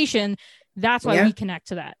civilization. That's why we connect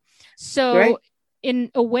to that. So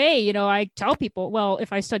in a way, I tell people, well,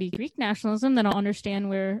 if I study Greek nationalism, then I'll understand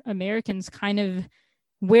where Americans kind of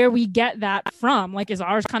where we get that from, like, is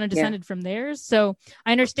ours kind of descended from theirs? So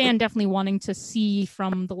I understand definitely wanting to see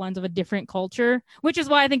from the lens of a different culture, which is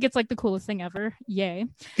why I think it's like the coolest thing ever. Yay.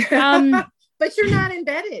 But you're not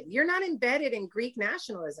embedded in Greek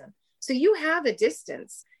nationalism. So you have a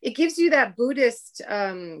distance. It gives you that Buddhist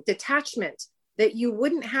detachment that you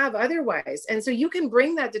wouldn't have otherwise. And so you can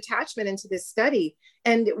bring that detachment into this study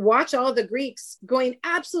and watch all the Greeks going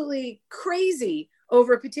absolutely crazy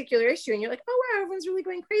over a particular issue. And you're like, oh, wow, everyone's really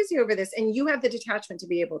going crazy over this. And you have the detachment to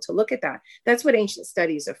be able to look at that. That's what ancient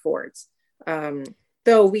studies affords.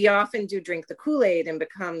 Though we often do drink the Kool-Aid and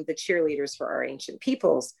become the cheerleaders for our ancient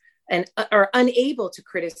peoples and are unable to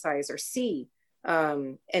criticize or see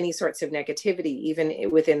any sorts of negativity, even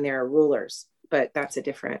within their rulers. But that's a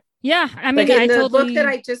different. Yeah, I mean, like in the book that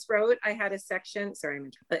I just wrote, I had a section. Sorry,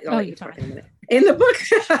 I'll let you talk in a minute. In the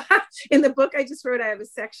book I just wrote, I have a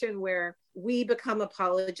section where we become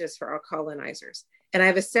apologists for our colonizers, and I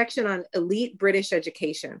have a section on elite British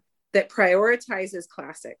education that prioritizes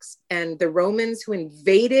classics and the Romans who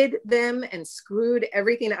invaded them and screwed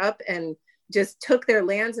everything up and just took their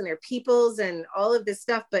lands and their peoples and all of this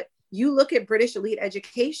stuff. But you look at British elite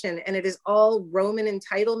education, and it is all Roman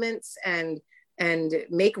entitlements and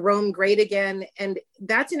make Rome great again. And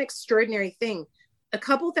that's an extraordinary thing. A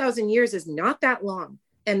couple thousand years is not that long.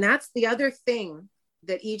 And that's the other thing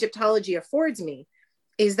that Egyptology affords me,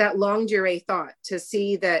 is that longue durée thought, to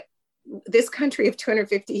see that this country of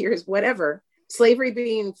 250 years, whatever, slavery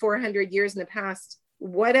being 400 years in the past,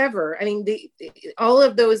 whatever. I mean, all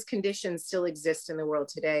of those conditions still exist in the world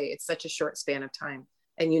today. It's such a short span of time.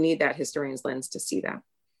 And you need that historian's lens to see that.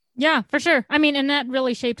 Yeah, for sure. I mean, and that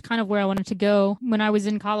really shaped kind of where I wanted to go. When I was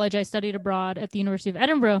in college, I studied abroad at the University of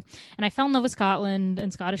Edinburgh, and I fell in love with Scotland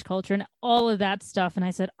and Scottish culture and all of that stuff. And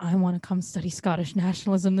I said, I want to come study Scottish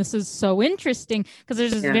nationalism. This is so interesting, because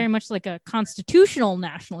there's very much like a constitutional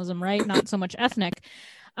nationalism, right? Not so much ethnic.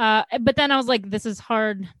 But then I was like, this is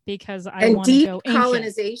hard because I want to go ancient.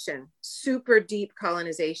 Colonization, super deep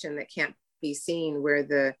colonization that can't be seen, where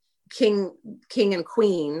the king and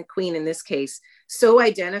queen in this case, so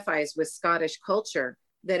identifies with Scottish culture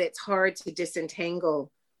that it's hard to disentangle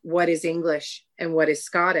what is English and what is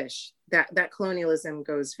Scottish. That colonialism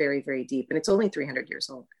goes very, very deep, and it's only 300 years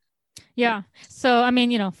old. Yeah. So, I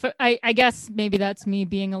mean, I guess maybe that's me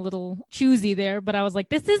being a little choosy there, but I was like,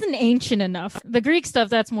 this isn't ancient enough. The Greek stuff,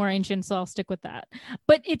 that's more ancient, so I'll stick with that.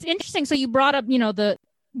 But it's interesting. So you brought up,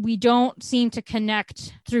 we don't seem to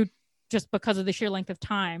connect through just because of the sheer length of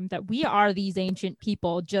time, that we are these ancient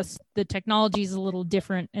people, just the technology is a little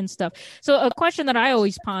different and stuff. So a question that I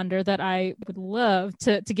always ponder that I would love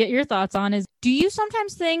to get your thoughts on is, do you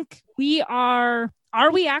sometimes think are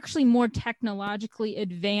we actually more technologically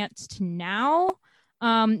advanced now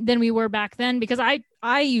than we were back then? Because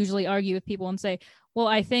I usually argue with people and say, well,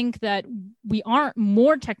 I think that we aren't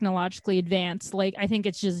more technologically advanced. Like, I think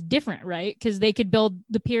it's just different, right? Because they could build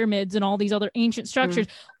the pyramids and all these other ancient structures.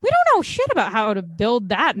 We don't know shit about how to build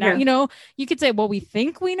that now. You could say, well, we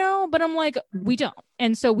think we know, but I'm like, we don't.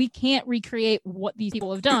 And so we can't recreate what these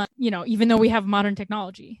people have done, even though we have modern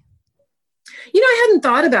technology. I hadn't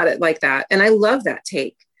thought about it like that. And I love that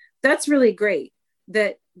take. That's really great,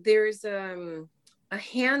 that there's a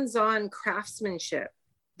hands-on craftsmanship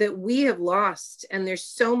that we have lost. And there's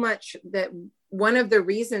so much that one of the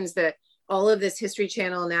reasons that all of this History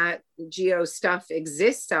Channel, Nat Geo stuff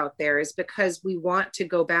exists out there is because we want to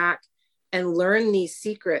go back and learn these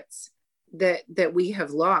secrets that we have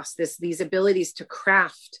lost, these abilities to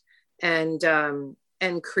craft and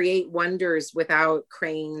create wonders without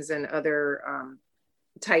cranes and other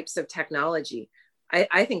types of technology.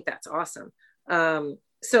 I think that's awesome.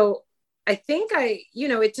 So I think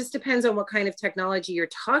it just depends on what kind of technology you're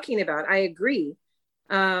talking about. I agree.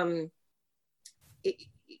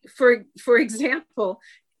 For example,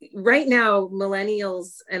 right now,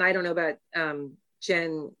 millennials, and I don't know about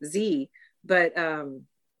Gen Z, but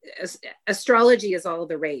astrology is all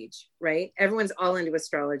the rage, right? Everyone's all into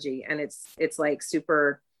astrology, and it's like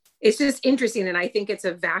super, it's just interesting. And I think it's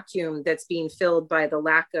a vacuum that's being filled by the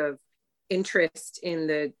lack of interest in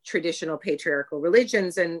the traditional patriarchal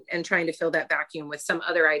religions, and trying to fill that vacuum with some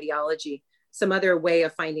other ideology, some other way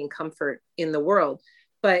of finding comfort in the world.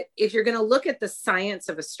 But if you're going to look at the science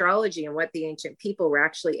of astrology and what the ancient people were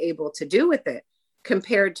actually able to do with it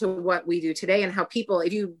compared to what we do today, and how people,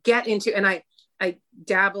 if you get into, and I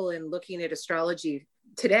dabble in looking at astrology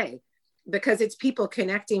today because it's people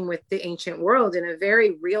connecting with the ancient world in a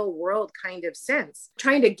very real world kind of sense,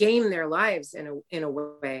 trying to game their lives in a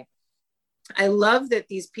way. I love that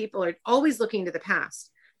these people are always looking to the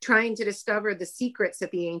past, trying to discover the secrets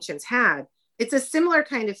that the ancients had. It's a similar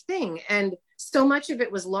kind of thing. And so much of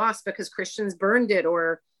it was lost because Christians burned it,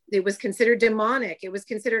 or it was considered demonic. It was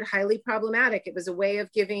considered highly problematic. It was a way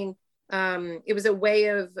of giving, it was a way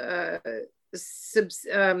of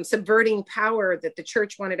subverting power that the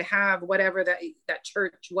church wanted to have, whatever that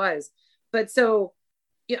church was. But so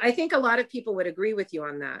I think a lot of people would agree with you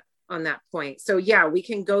on that point. So yeah, we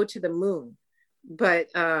can go to the moon, but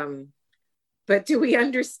do we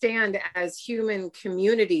understand as human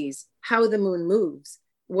communities how the moon moves,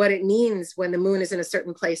 what it means when the moon is in a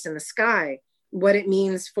certain place in the sky, what it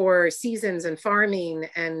means for seasons and farming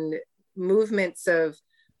and movements of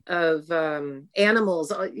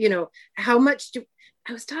animals? You know, how much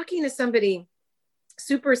I was talking to somebody,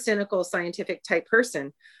 super cynical scientific type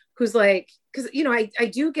person, who's like, because you know, I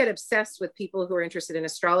do get obsessed with people who are interested in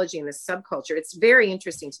astrology and this subculture. It's very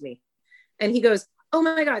interesting to me. And he goes, oh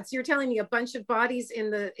my God, so you're telling me a bunch of bodies in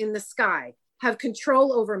the sky have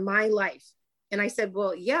control over my life? And I said,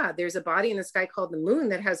 well, yeah, there's a body in the sky called the moon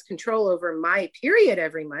that has control over my period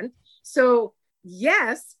every month. So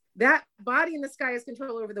yes, that body in the sky has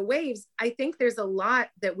control over the waves. I think there's a lot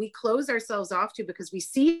that we close ourselves off to because we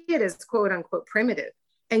see it as quote unquote primitive.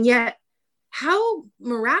 And yet, how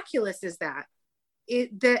miraculous is that?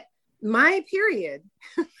 That my period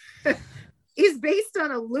is based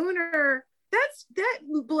on a lunar, that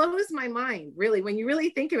blows my mind, really. When you really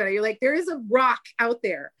think about it, you're like, there is a rock out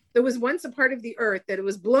there that was once a part of the earth, that it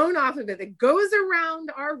was blown off of it, that goes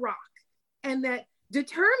around our rock, and that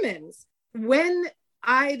determines when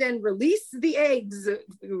I then release the eggs,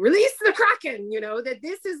 release the kraken, you know, that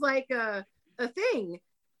this is like a thing.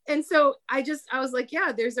 And so I was like,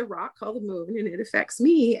 yeah, there's a rock called the moon and it affects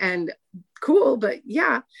me, and cool, but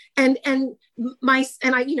yeah. And I,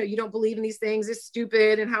 you know, you don't believe in these things, it's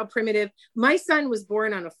stupid and how primitive. My son was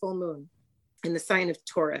born on a full moon in the sign of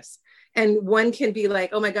Taurus. And one can be like,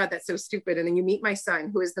 oh my God, that's so stupid. And then you meet my son,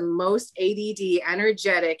 who is the most ADD,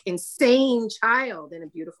 energetic, insane child in a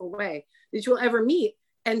beautiful way that you'll ever meet.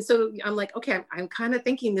 And so I'm like, okay, I'm kind of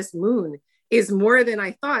thinking this moon is more than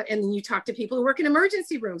I thought. And then you talk to people who work in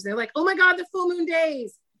emergency rooms. And they're like, oh my God, the full moon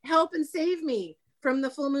days, help and save me from the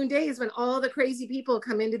full moon days, when all the crazy people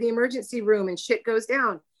come into the emergency room and shit goes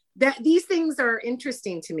down. That these things are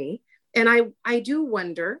interesting to me. And I do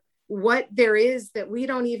wonder what there is that we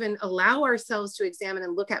don't even allow ourselves to examine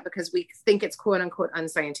and look at because we think it's quote unquote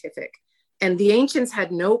unscientific. And the ancients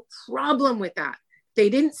had no problem with that. They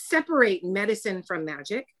didn't separate medicine from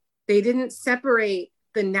magic. They didn't separate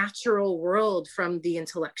the natural world from the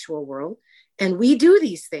intellectual world. And we do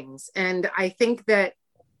these things. And I think that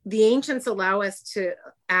the ancients allow us to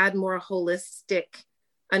add more holistic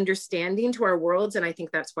understanding to our worlds. And I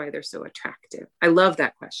think that's why they're so attractive. I love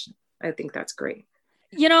that question. I think that's great.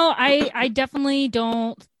 You know, I definitely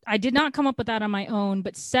don't, I did not come up with that on my own,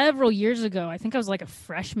 but several years ago, I think I was like a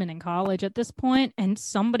freshman in college at this point, and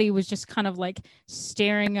somebody was just kind of like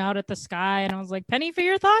staring out at the sky, and I was like, Penny, for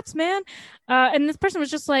your thoughts, man. And this person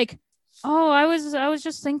was just like, oh, I was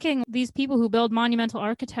just thinking these people who build monumental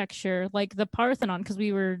architecture, like the Parthenon, because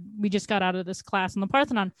we just got out of this class on the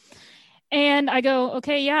Parthenon. And I go,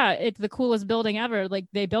 okay, yeah, it's the coolest building ever. Like,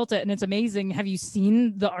 they built it and it's amazing. Have you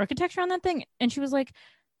seen the architecture on that thing? And she was like,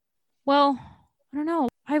 well, I don't know.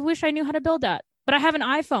 I wish I knew how to build that, but I have an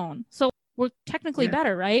iPhone. So we're technically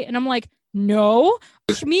better, right? And I'm like, no,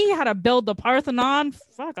 teach me how to build the Parthenon.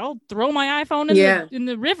 Fuck, I'll throw my iPhone in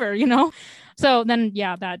the river, you know? So then,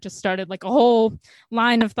 yeah, that just started like a whole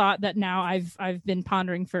line of thought that now I've been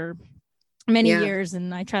pondering for many years.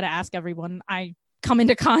 And I try to ask everyone I come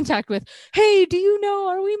into contact with, hey, do you know,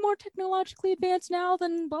 are we more technologically advanced now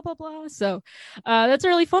than blah, blah, blah? So that's a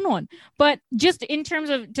really fun one. But just in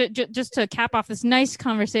terms of, just to cap off this nice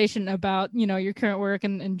conversation about, you know, your current work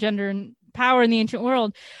and gender and power in the ancient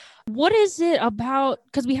world, what is it about,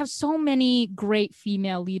 because we have so many great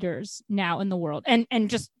female leaders now in the world, and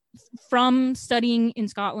just from studying in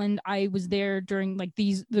Scotland, I was there during like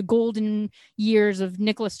the golden years of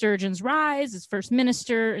Nicola Sturgeon's rise as first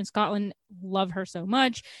minister in Scotland. Love her so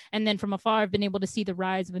much. And then from afar, I've been able to see the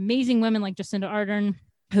rise of amazing women like Jacinda Ardern,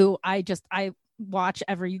 who I watch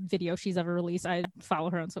every video she's ever released. I follow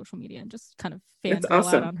her on social media and just kind of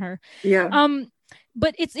fangirl out on her. Yeah.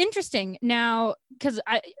 But it's interesting now because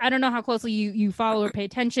I don't know how closely you follow or pay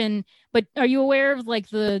attention, but are you aware of like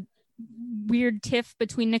the weird tiff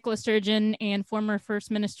between Nicola Sturgeon and former First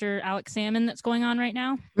Minister Alex Salmond that's going on right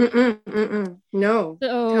now? No.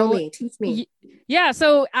 So, tell me, teach me. Yeah,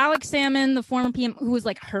 so Alex Salmond, the former PM, who was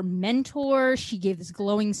like her mentor, she gave this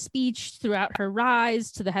glowing speech throughout her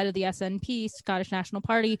rise to the head of the SNP, Scottish National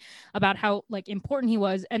Party, about how like important he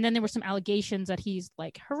was. And then there were some allegations that he's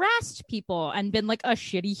like harassed people and been like a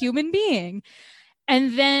shitty human being.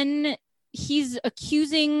 And then he's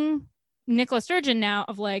accusing Nicola Sturgeon now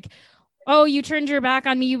of like, oh, you turned your back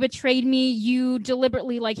on me, you betrayed me, you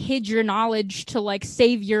deliberately like hid your knowledge to like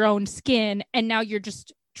save your own skin, and now you're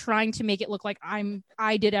just trying to make it look like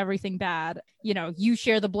I did everything bad. You know, you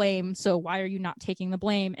share the blame, so why are you not taking the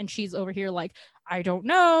blame? And she's over here like, I don't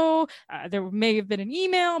know. There may have been an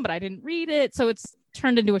email, but I didn't read it. So it's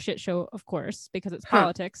turned into a shit show, of course, because it's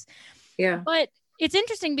politics. Yeah. But it's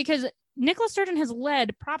interesting because Nicola Sturgeon has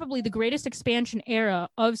led probably the greatest expansion era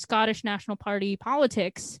of Scottish National Party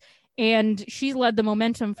politics, and she's led the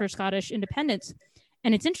momentum for Scottish independence.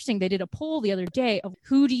 And it's interesting, they did a poll the other day of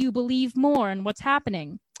who do you believe more and what's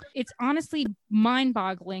happening. It's honestly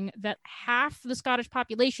mind-boggling that half the Scottish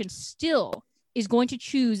population still is going to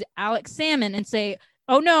choose Alex Salmond and say,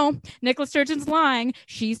 oh no, Nicola Sturgeon's lying.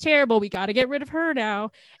 She's terrible. We got to get rid of her now.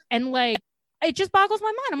 And like, it just boggles my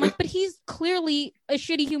mind. I'm like, but he's clearly a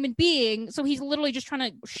shitty human being. So he's literally just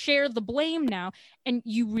trying to share the blame now. And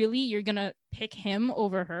you're going to pick him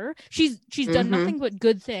over her. She's done nothing but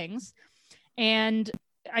good things. And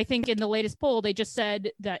I think in the latest poll, they just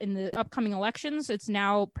said that in the upcoming elections, it's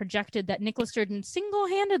now projected that Nicola Sturgeon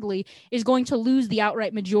single-handedly is going to lose the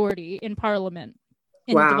outright majority in Parliament.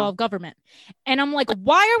 In the devolved government. And I'm like,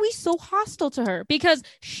 why are we so hostile to her? Because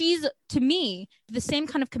she's, to me, the same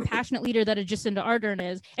kind of compassionate leader that a Jacinda Ardern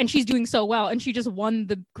is, and she's doing so well, and she just won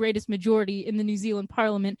the greatest majority in the New Zealand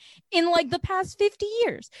Parliament in like the past 50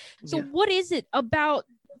 years. So what is it about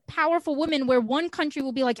powerful women where one country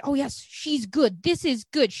will be like, oh yes, she's good, this is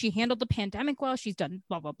good, she handled the pandemic well, she's done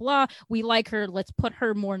blah blah blah, we like her, let's put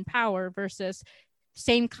her more in power, versus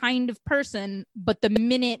same kind of person, but the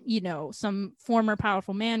minute, you know, some former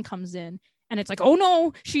powerful man comes in and it's like, oh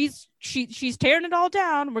no, she's tearing it all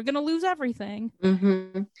down, we're gonna lose everything.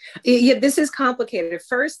 Yeah, this is complicated.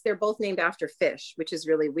 First, they're both named after fish, which is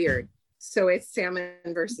really weird. So it's salmon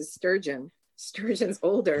versus sturgeon. Sturgeon's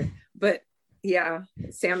older, but yeah,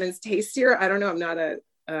 salmon's tastier. I don't know, I'm not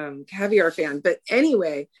a caviar fan, but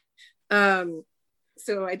anyway,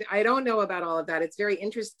 so I don't know about all of that. It's very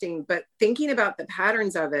interesting, but thinking about the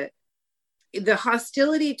patterns of it, the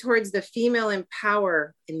hostility towards the female in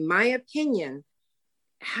power, in my opinion,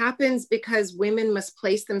 happens because women must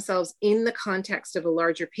place themselves in the context of a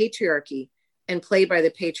larger patriarchy and play by the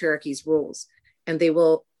patriarchy's rules. And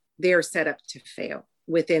they are set up to fail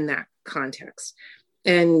within that context.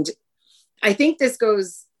 And I think this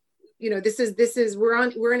goes, you know,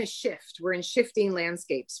 we're in a shift. We're in shifting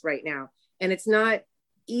landscapes right now. And it's not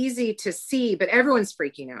easy to see, but everyone's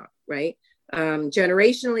freaking out, right?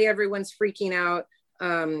 Generationally, everyone's freaking out.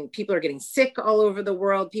 People are getting sick all over the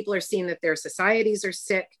world. People are seeing that their societies are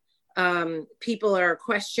sick. People are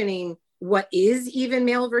questioning what is even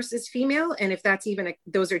male versus female, and if that's even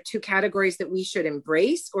those are two categories that we should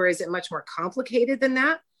embrace, or is it much more complicated than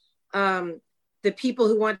that? The people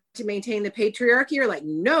who want to maintain the patriarchy are like,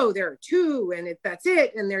 no, there are two, and that's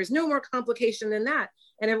it, and there's no more complication than that.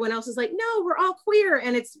 And everyone else is like, no, we're all queer,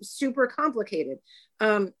 and it's super complicated.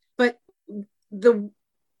 But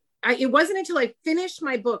it wasn't until I finished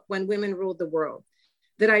my book, When Women Ruled the World,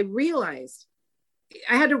 that I realized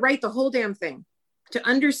I had to write the whole damn thing to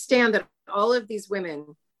understand that all of these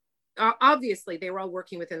women, obviously, they were all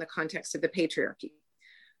working within the context of the patriarchy.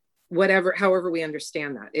 However we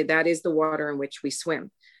understand that, that is the water in which we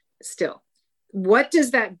swim still. What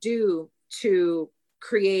does that do to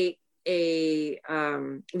create a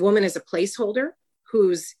woman as a placeholder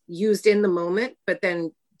who's used in the moment, but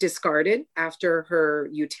then discarded after her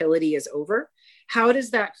utility is over? How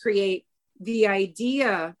does that create the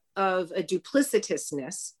idea of a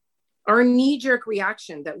duplicitousness, our knee-jerk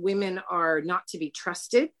reaction that women are not to be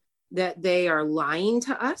trusted, that they are lying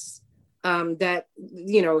to us, that,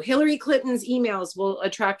 you know, Hillary Clinton's emails will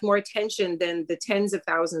attract more attention than the tens of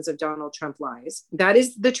thousands of Donald Trump lies. That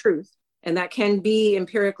is the truth. and that can be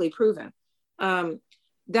empirically proven.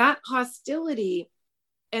 That hostility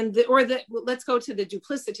let's go to the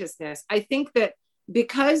duplicitousness. I think that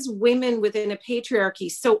because women within a patriarchy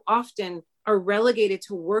so often are relegated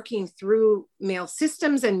to working through male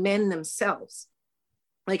systems and men themselves,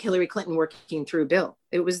 like Hillary Clinton working through Bill.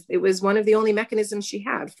 It was one of the only mechanisms she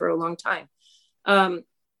had for a long time.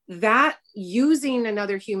 That using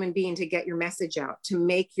another human being to get your message out, to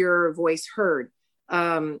make your voice heard,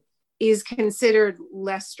 is considered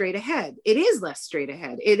less straight ahead. It is less straight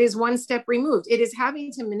ahead. It is one step removed. It is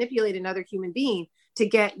having to manipulate another human being to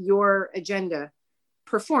get your agenda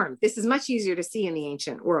performed. This is much easier to see in the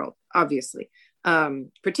ancient world, obviously,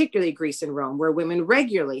 particularly Greece and Rome, where women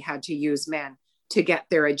regularly had to use men to get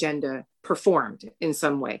their agenda performed in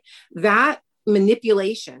some way. That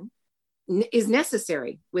manipulation is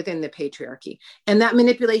necessary within the patriarchy. And that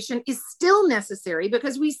manipulation is still necessary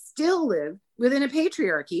because we still live within a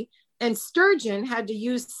patriarchy. And Sturgeon had to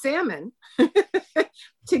use salmon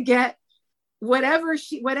to get whatever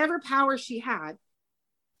power she had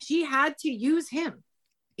to use him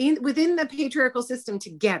within the patriarchal system to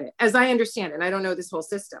get it, as I understand it. And I don't know this whole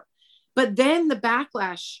system. But then the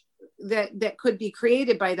backlash that could be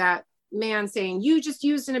created by that man saying, you just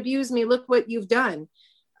used and abused me, look what you've done.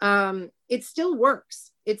 It still works.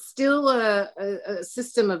 It's still a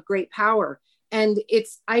system of great power. And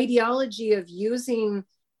its ideology of using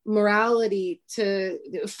morality to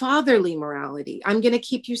fatherly morality. I'm going to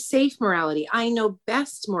keep you safe morality. I know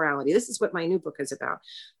best morality. This is what my new book is about.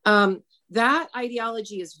 That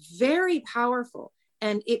ideology is very powerful,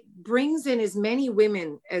 and it brings in as many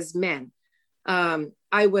women as men.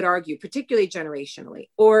 I would argue, particularly generationally,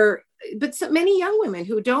 but so many young women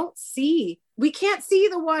who we can't see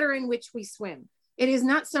the water in which we swim. It is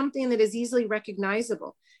not something that is easily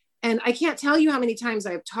recognizable. And I can't tell you how many times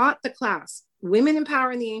I've taught the class, Women in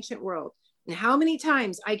Power in the Ancient World, and how many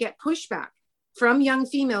times I get pushback from young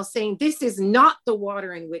females saying, this is not the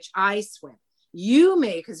water in which I swim. You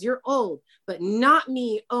may, because you're old, but not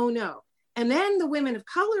me. Oh no. And then the women of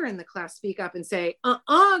color in the class speak up and say,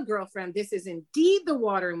 girlfriend, this is indeed the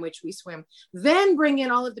water in which we swim. Then bring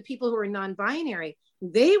in all of the people who are non-binary.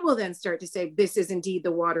 They will then start to say, this is indeed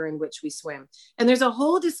the water in which we swim. And there's a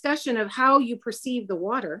whole discussion of how you perceive the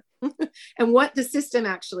water and what the system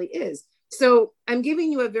actually is. So I'm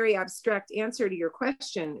giving you a very abstract answer to your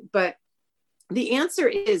question, but the answer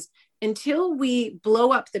is, until we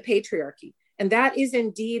blow up the patriarchy, and that is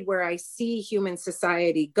indeed where I see human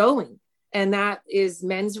society going. And that is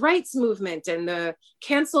men's rights movement and the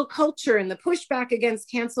cancel culture and the pushback against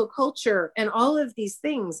cancel culture and all of these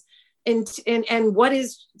things. And what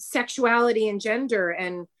is sexuality and gender,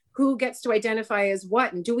 and who gets to identify as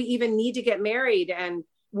what, and do we even need to get married, and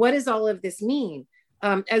what does all of this mean?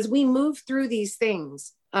 As we move through these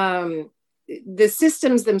things, the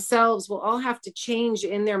systems themselves will all have to change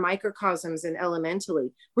in their microcosms and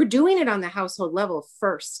elementally. We're doing it on the household level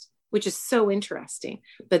first, which is so interesting,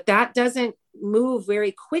 but that doesn't move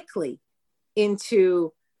very quickly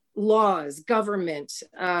into laws, government,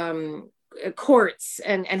 courts,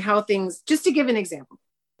 and how things, just to give an example.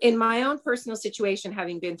 In my own personal situation,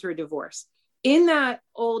 having been through a divorce, in that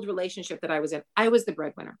old relationship that I was in, I was the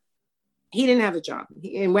breadwinner. He didn't have a job.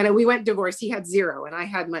 And when we went divorced, he had zero and I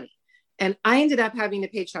had money. And I ended up having to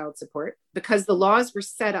pay child support because the laws were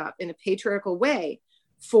set up in a patriarchal way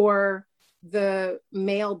for the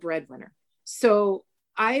male breadwinner. So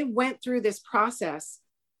I went through this process,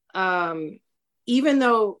 even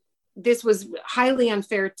though this was highly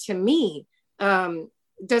unfair to me,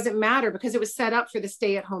 doesn't matter because it was set up for the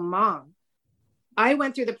stay-at-home mom. I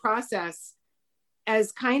went through the process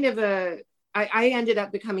as kind of I ended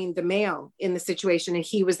up becoming the male in the situation, and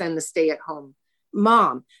he was then the stay-at-home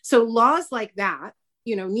mom. So laws like that,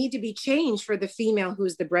 need to be changed for the female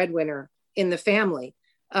who's the breadwinner in the family.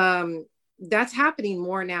 That's happening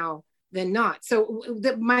more now than not. So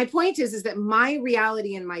my point is that my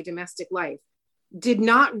reality in my domestic life did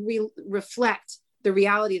not reflect the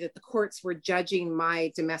reality that the courts were judging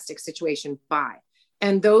my domestic situation by.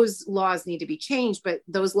 And those laws need to be changed, but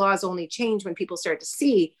those laws only change when people start to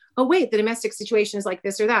see, oh, wait, the domestic situation is like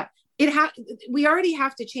this or that. We already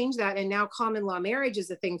have to change that. And now common law marriage is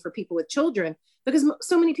a thing for people with children because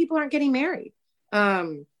so many people aren't getting married,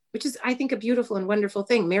 which is, I think, a beautiful and wonderful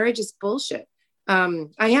thing. Marriage is bullshit. I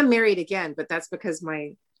am married again, but that's because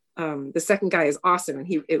the second guy is awesome. And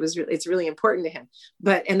it's really important to him,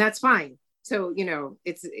 and that's fine. So,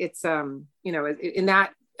 it's in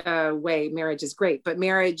that way, marriage is great, but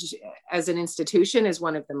marriage as an institution is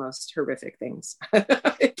one of the most horrific things.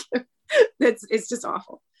 It's just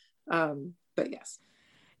awful. But yes.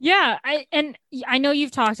 Yeah, I know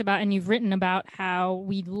you've talked about and you've written about how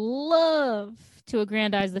we love to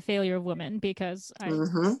aggrandize the failure of women because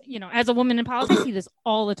Mm-hmm. as a woman in politics, I see this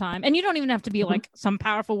all the time. And you don't even have to be Mm-hmm. like some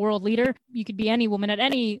powerful world leader. You could be any woman at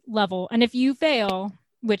any level. And if you fail,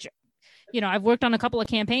 which I've worked on a couple of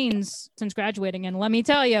campaigns since graduating, and let me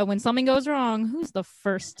tell you, when something goes wrong, who's the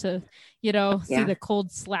first to, see Yeah. the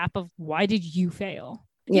cold slap of why did you fail?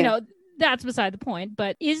 Yeah. That's beside the point.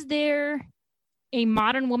 But is there a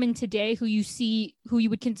modern woman today who you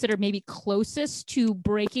would consider maybe closest to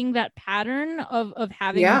breaking that pattern of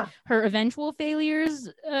having Yeah. her eventual failures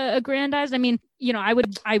aggrandized? I mean, I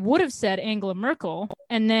would have said Angela Merkel,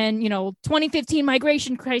 and then 2015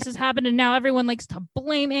 migration crisis happened, and now everyone likes to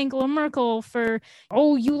blame Angela Merkel for,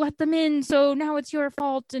 oh, you let them in, so now it's your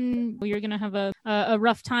fault, and you're gonna have a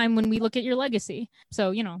rough time when we look at your legacy.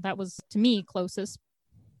 So that was to me closest.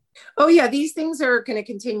 Oh yeah, these things are going to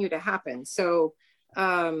continue to happen. So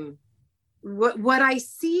what I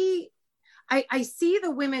see, I see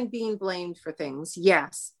the women being blamed for things,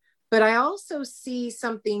 yes, but I also see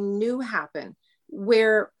something new happen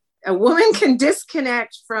where a woman can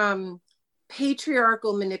disconnect from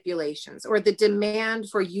patriarchal manipulations or the demand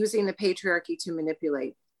for using the patriarchy to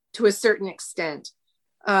manipulate to a certain extent,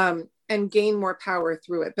 and gain more power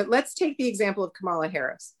through it. But let's take the example of Kamala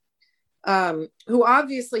Harris, who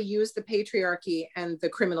obviously used the patriarchy and the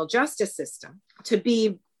criminal justice system to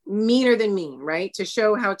be meaner than mean, right? To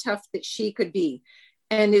show how tough that she could be,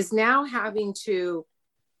 and is now having to,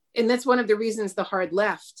 and that's one of the reasons the hard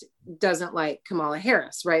left doesn't like Kamala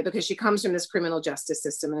Harris, right? Because she comes from this criminal justice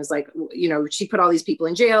system and is like, she put all these people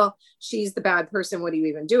in jail. She's the bad person. What are you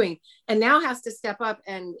even doing? And now has to step up.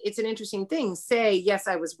 And it's an interesting thing. Say, yes,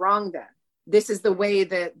 I was wrong then. This is the way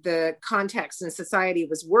that the context and society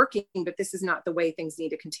was working, but this is not the way things need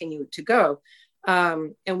to continue to go.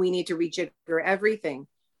 And we need to rejigger everything.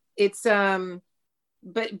 It's,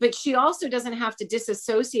 but she also doesn't have to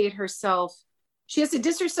disassociate herself. She has to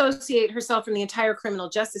disassociate herself from the entire criminal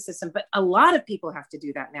justice system, but a lot of people have to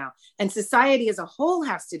do that now. And society as a whole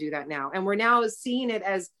has to do that now. And we're now seeing it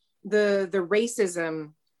as the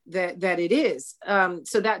racism that it is.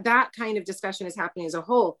 So that kind of discussion is happening as a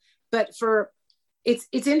whole. But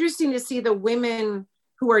it's interesting to see the women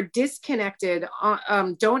who are disconnected,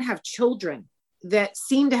 don't have children, that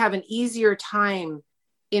seem to have an easier time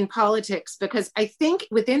in politics, because I think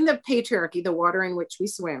within the patriarchy, the water in which we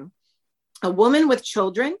swim, a woman with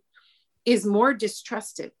children is more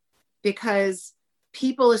distrusted because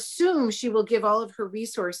people assume she will give all of her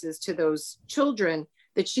resources to those children,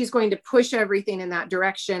 that she's going to push everything in that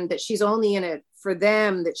direction, that she's only in it for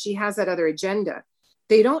them, that she has that other agenda.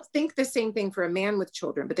 They don't think the same thing for a man with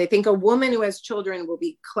children, but they think a woman who has children will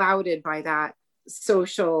be clouded by that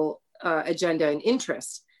social agenda and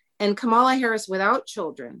interest. And Kamala Harris without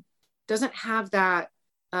children doesn't have that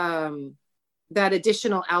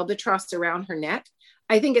additional albatross around her neck.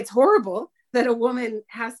 I think it's horrible that a woman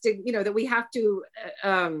has to, that we have to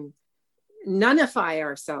nullify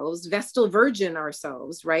ourselves, Vestal Virgin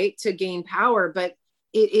ourselves, right, to gain power. But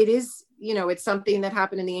it is, it's something that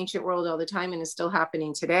happened in the ancient world all the time and is still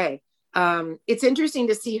happening today. It's interesting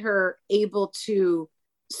to see her able to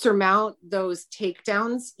surmount those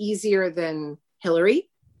takedowns easier than Hillary,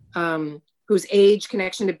 whose age,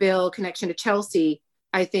 connection to Bill, connection to Chelsea,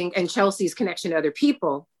 I think, and Chelsea's connection to other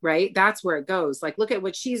people, right? That's where it goes. Like, look at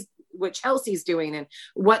what Chelsea's doing and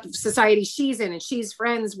what society she's in, and she's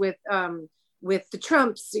friends with the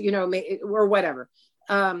Trumps, or whatever.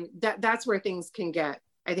 That's where things can get,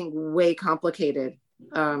 I think, way complicated.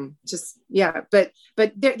 But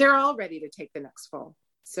they're all ready to take the next fall.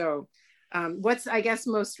 So what's, I guess,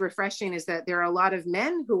 most refreshing is that there are a lot of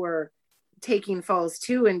men who are taking falls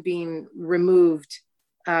too and being removed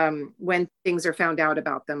when things are found out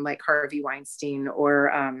about them, like Harvey Weinstein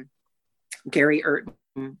or Gary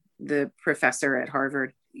Urton, the professor at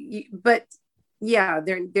Harvard. But yeah,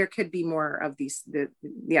 there could be more of these.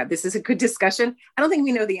 This is a good discussion. I don't think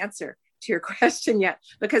we know the answer to your question yet,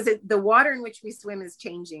 because the water in which we swim is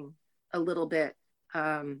changing a little bit.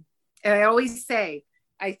 And I always say,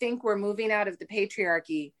 I think we're moving out of the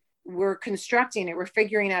patriarchy. We're constructing it. We're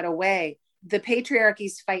figuring out a way. The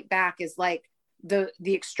patriarchy's fight back is like the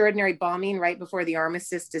extraordinary bombing right before the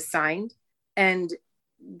armistice is signed. And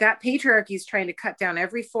that patriarchy is trying to cut down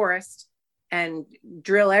every forest and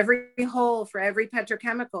drill every hole for every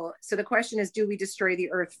petrochemical. So the question is, do we destroy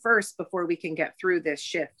the earth first before we can get through this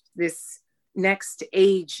shift, this next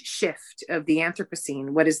age shift of the Anthropocene?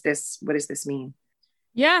 What does this mean?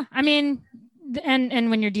 Yeah, I mean, and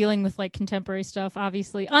when you're dealing with like contemporary stuff,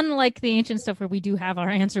 obviously, unlike the ancient stuff where we do have our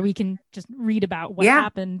answer, we can just read about what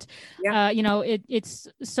happened. It's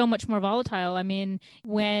so much more volatile. I mean,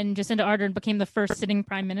 when Jacinda Ardern became the first sitting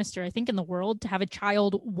prime minister, I think in the world, to have a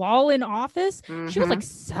child while in office, she was like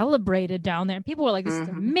celebrated down there. People were like, "This is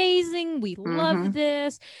amazing. We love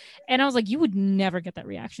this," and I was like, "You would never get that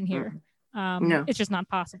reaction here." No. It's just not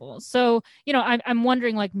possible. So, I'm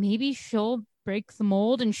wondering, like, maybe she'll break the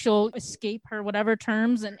mold and she'll escape her whatever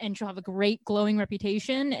terms and she'll have a great glowing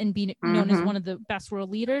reputation and be known as one of the best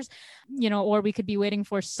world leaders, or we could be waiting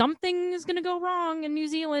for something is going to go wrong in New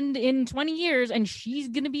Zealand in 20 years and she's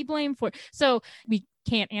going to be blamed for it. So we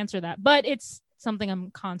can't answer that, but it's something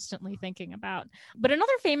I'm constantly thinking about. But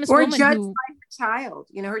another famous woman judged by her child,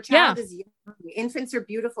 her child is young. Infants are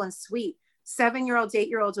beautiful and sweet. 7-year-olds,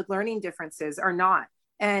 8-year-olds with learning differences are not.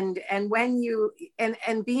 And when you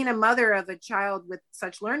and being a mother of a child with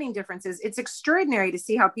such learning differences, it's extraordinary to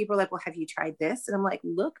see how people are like, well, have you tried this? And I'm like,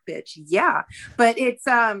 look, bitch, yeah. But it's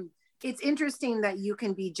interesting that you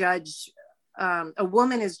can be judged. A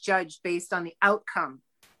woman is judged based on the outcome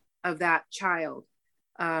of that child.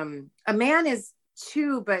 A man is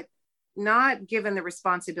too, but not given the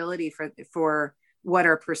responsibility for what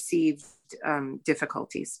are perceived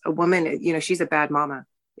difficulties. A woman, she's a bad mama.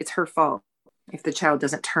 It's her fault if the child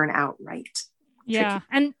doesn't turn out right. Yeah.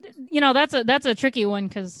 Tricky. And that's a tricky one,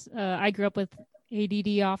 because I grew up with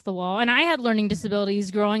ADD off the wall and I had learning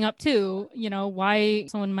disabilities growing up too.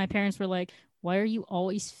 When my parents were like, why are you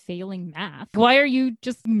always failing math? Why are you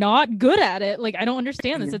just not good at it? Like, I don't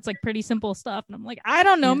understand this. It's like pretty simple stuff. And I'm like, I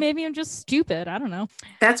don't know. Maybe I'm just stupid. I don't know.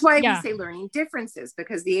 That's why we say learning differences,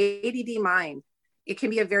 because the ADD mind, it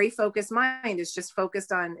can be a very focused mind. It's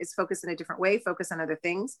focused in a different way, focused on other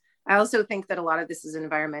things. I also think that a lot of this is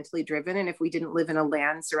environmentally driven. And if we didn't live in a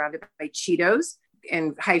land surrounded by Cheetos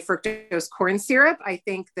and high fructose corn syrup, I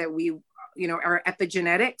think that we, our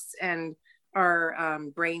epigenetics and our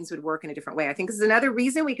brains would work in a different way. I think this is another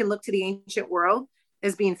reason we can look to the ancient world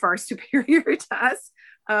as being far superior to us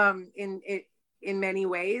in many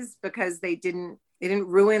ways, because they didn't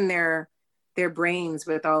ruin their brains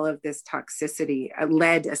with all of this toxicity.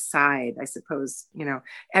 Lead aside, I suppose,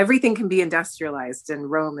 everything can be industrialized,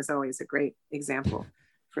 and Rome is always a great example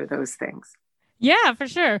for those things. Yeah, for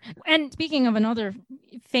sure. And speaking of another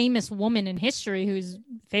famous woman in history whose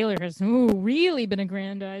failure has really been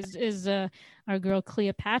aggrandized is our girl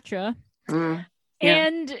Cleopatra. Yeah.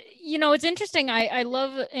 And, it's interesting. I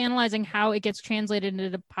love analyzing how it gets translated into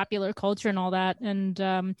the popular culture and all that.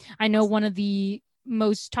 And I know one of the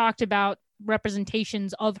most talked about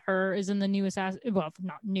representations of her is in the new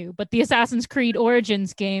the Assassin's Creed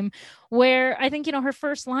Origins game, where I think, her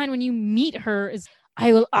first line when you meet her is,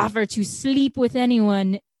 "I will offer to sleep with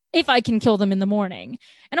anyone if I can kill them in the morning."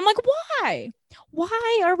 And I'm like,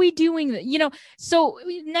 why are we doing that? So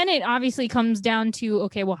then it obviously comes down to,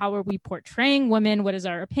 okay, well, how are we portraying women? What is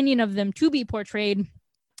our opinion of them to be portrayed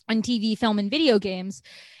on TV, film, and video games?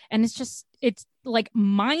 And it's like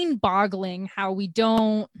mind-boggling how we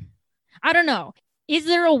I don't know. Is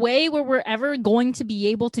there a way where we're ever going to be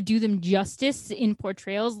able to do them justice in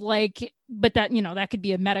portrayals? But that, that could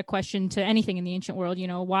be a meta question to anything in the ancient world.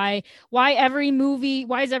 Why is every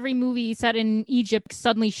movie set in Egypt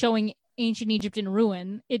suddenly showing ancient Egypt in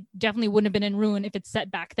ruin? It definitely wouldn't have been in ruin if it's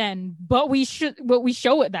set back then, but we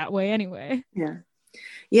show it that way anyway. Yeah.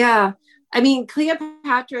 Yeah. I mean,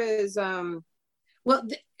 Cleopatra is,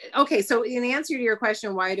 okay. So in answer to your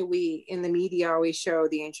question, why do we in the media always show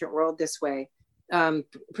the ancient world this way?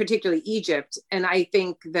 Particularly Egypt. And I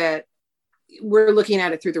think that we're looking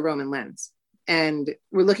at it through the Roman lens, and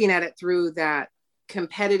we're looking at it through that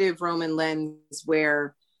competitive Roman lens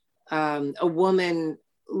where a woman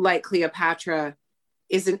like Cleopatra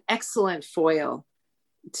is an excellent foil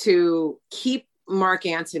to keep Mark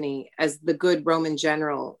Antony as the good Roman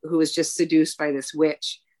general who was just seduced by this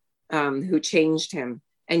witch who changed him.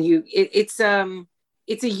 And it's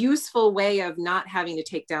a useful way of not having to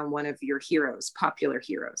take down one of your heroes, popular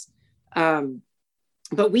heroes.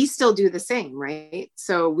 But we still do the same, right?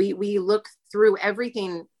 So we look through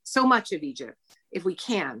everything, so much of Egypt, if we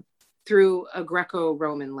can, through a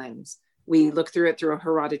Greco-Roman lens. We look through it through a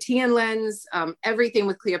Herodotean lens, everything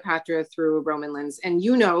with Cleopatra through a Roman lens. And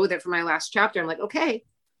you know that for my last chapter, I'm like, okay,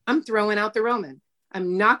 I'm throwing out the Roman.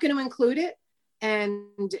 I'm not going to include it.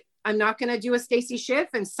 And I'm not going to do a Stacy Schiff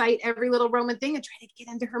and cite every little Roman thing and try to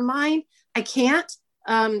get into her mind. I can't.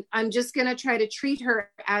 I'm just going to try to treat her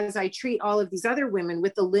as I treat all of these other women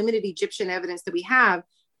with the limited Egyptian evidence that we have.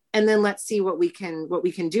 And then let's see what we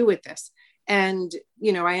can do with this. And,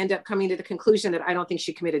 I end up coming to the conclusion that I don't think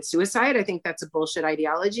she committed suicide. I think that's a bullshit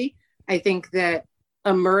ideology. I think that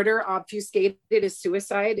a murder obfuscated as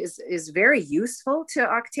suicide is very useful to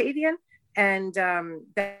Octavian. And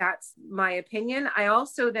that's my opinion. I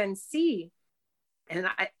also then see, and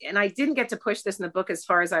I didn't get to push this in the book as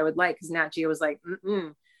far as I would like, because Nat Geo was like,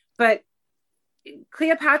 mm-mm. But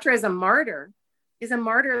Cleopatra is a martyr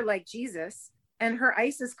like Jesus, and her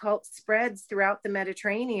ISIS cult spreads throughout the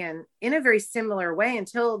Mediterranean in a very similar way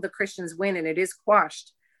until the Christians win and it is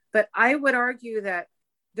quashed. But I would argue that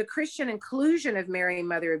the Christian inclusion of Mary,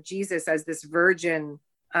 mother of Jesus, as this virgin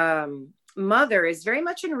mother is very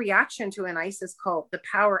much in reaction to an ISIS cult, the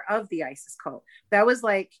power of the ISIS cult. That was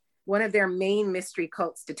like one of their main mystery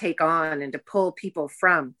cults to take on and to pull people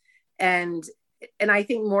from. And I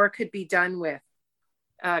think more could be done with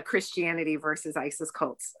Christianity versus ISIS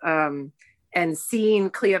cults, and seeing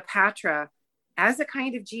Cleopatra as a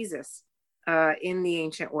kind of Jesus in the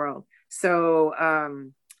ancient world. So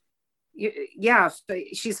yeah,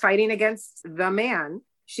 she's fighting against the man.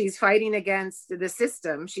 She's fighting against the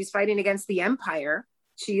system. She's fighting against the empire.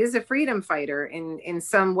 She is a freedom fighter in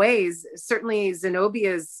some ways. Certainly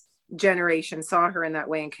Zenobia's generation saw her in that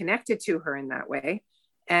way and connected to her in that way.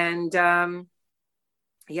 And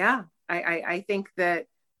yeah, I think that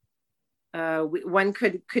one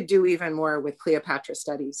could do even more with Cleopatra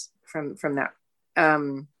studies from that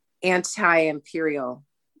anti-imperial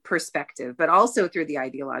perspective, but also through the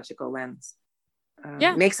ideological lens.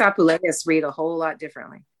 Makes Apuleius read a whole lot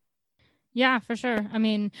differently. Yeah, for sure. I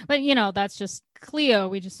mean, but that's just Cleo.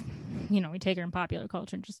 We just, we take her in popular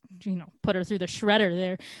culture and just, put her through the shredder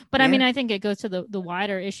there. But yeah. I mean, I think it goes to the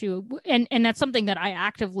wider issue. And that's something that I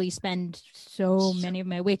actively spend so many of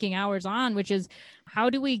my waking hours on, which is how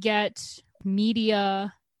do we get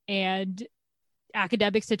media and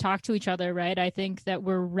academics to talk to each other, right? I think that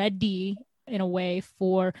we're ready in a way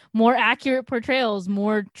for more accurate portrayals,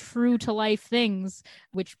 more true to life things,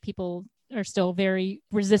 which people are still very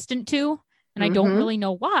resistant to. And I don't really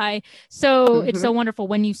know why. So it's so wonderful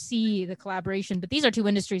when you see the collaboration, but these are two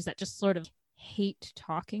industries that just sort of hate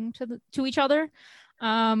talking to each other.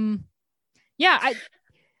 Yeah, I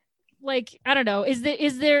don't know. Is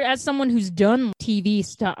there, as someone who's done TV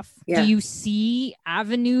stuff, do you see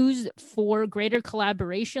avenues for greater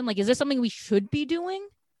collaboration? Like, is there something we should be doing?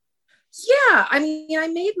 Yeah, I mean, I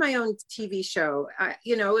made my own TV show.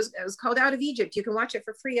 It was called Out of Egypt. You can watch it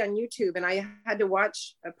for free on YouTube. And I had to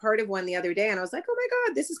watch a part of one the other day, and I was like, oh my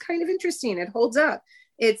God, this is kind of interesting. It holds up.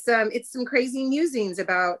 It's some crazy musings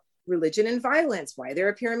about religion and violence, why there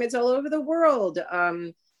are pyramids all over the world,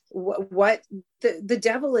 what the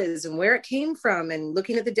devil is and where it came from, and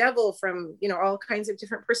looking at the devil from all kinds of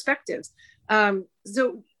different perspectives.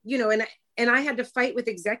 And I had to fight with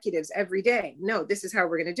executives every day. No, this is how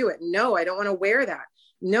we're going to do it. No, I don't want to wear that.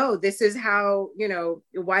 No, this is how,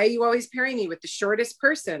 why are you always pairing me with the shortest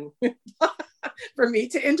person for me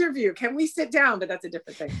to interview? Can we sit down? But that's a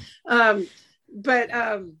different thing.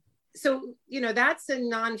 So, that's a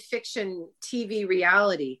nonfiction TV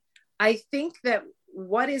reality. I think that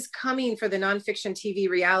what is coming for the nonfiction TV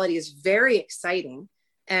reality is very exciting.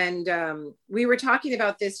 And we were talking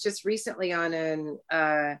about this just recently on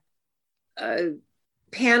a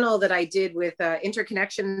panel that I did with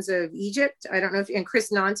Interconnections of Egypt. I don't know and Chris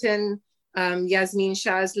Naunton, Yasmin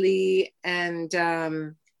Shazli, and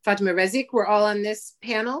Fatima Rezik were all on this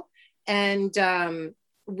panel. And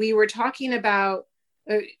we were talking about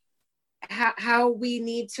how we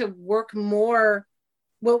need to work more.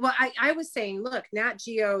 Well, I was saying, look, Nat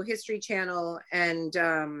Geo, History Channel,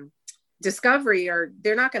 and Discovery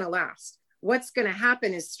they're not going to last. What's going to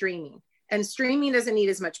happen is streaming. And streaming doesn't need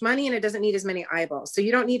as much money, and it doesn't need as many eyeballs. So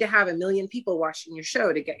you don't need to have 1 million people watching your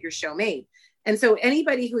show to get your show made. And so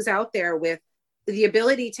anybody who's out there with the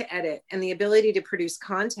ability to edit and the ability to produce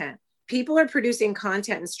content, people are producing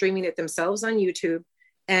content and streaming it themselves on YouTube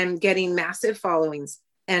and getting massive followings.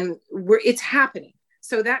 And it's happening.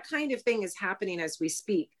 So that kind of thing is happening as we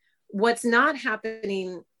speak. What's not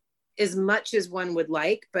happening as much as one would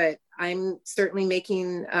like, but I'm certainly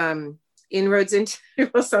making inroads into,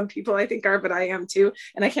 well, some people I think are, but I am too,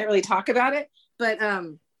 and I can't really talk about it, but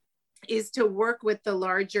is to work with the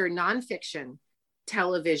larger nonfiction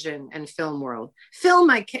television and film world. Film,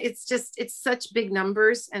 it's such big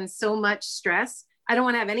numbers and so much stress. I don't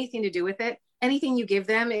want to have anything to do with it. Anything you give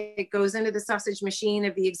them, it goes into the sausage machine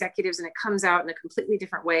of the executives and it comes out in a completely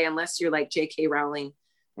different way, unless you're like J.K. Rowling,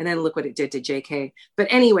 and then look what it did to J.K. But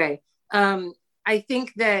anyway, I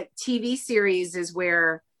think that TV series is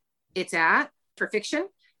where it's at for fiction.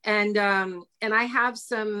 And I have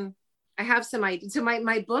some ideas. So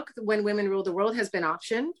my book, When Women Rule the World, has been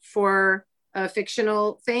optioned for a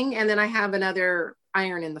fictional thing. And then I have another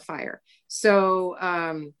iron in the fire.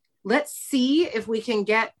 So let's see if we can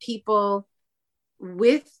get people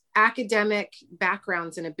with academic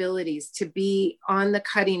backgrounds and abilities to be on the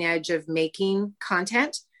cutting edge of making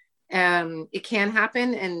content. It can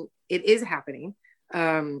happen, and it is happening.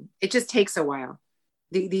 It just takes a while.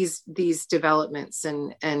 These developments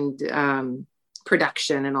and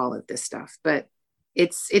production and all of this stuff, but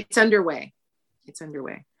it's underway. It's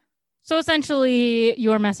underway. So essentially,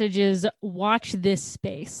 your message is watch this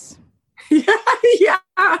space. Yeah,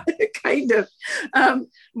 kind of.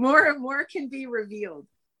 More and more can be revealed,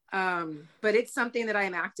 but it's something that I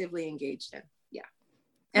am actively engaged in. Yeah,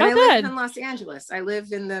 and I live in Los Angeles. I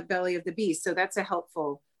live in the belly of the beast, so that's a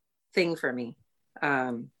helpful thing for me,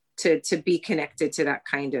 to be connected to that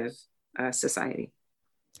kind of society.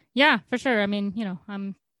 Yeah, for sure. I mean,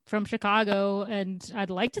 I'm from Chicago, and I'd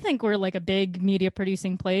like to think we're like a big media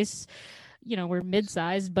producing place. We're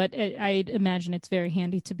mid-sized, but I'd imagine it's very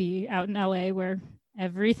handy to be out in LA where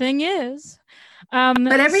everything is.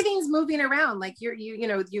 But everything's moving around. Like you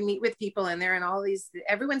meet with people, and they're in all these.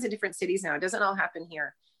 Everyone's in different cities now. It doesn't all happen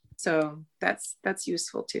here, so that's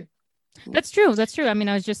useful too. That's true. I mean,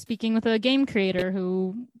 I was just speaking with a game creator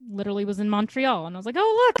who literally was in Montreal, and I was like,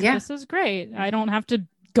 "Oh, look, This is great. I don't have to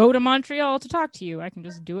go to Montreal to talk to you. I can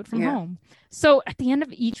just do it from home." So at the end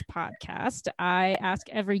of each podcast, I ask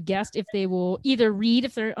every guest if they will either read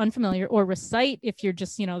if they're unfamiliar or recite if you're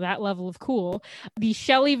just, that level of cool, the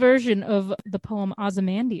Shelley version of the poem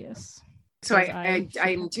Ozymandias. So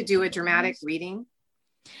I'm to do a dramatic reading.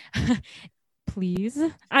 Please.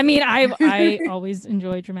 I mean, I always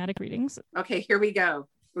enjoy dramatic readings. Okay, here we go. Are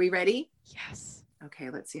we ready? Yes. Okay,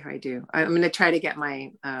 let's see how I do. I'm going to try to get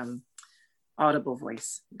my audible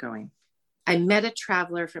voice going. I met a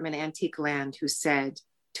traveler from an antique land who said,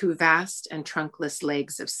 "Two vast and trunkless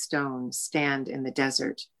legs of stone stand in the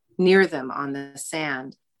desert. Near them on the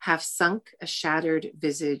sand, half sunk a shattered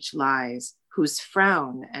visage lies, whose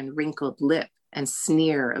frown and wrinkled lip and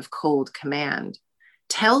sneer of cold command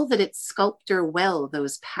tell that its sculptor well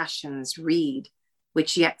those passions read,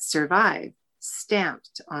 which yet survive,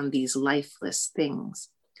 stamped on these lifeless things.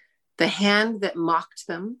 The hand that mocked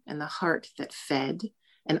them and the heart that fed,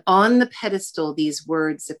 and on the pedestal these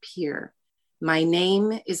words appear. My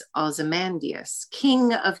name is Ozymandias,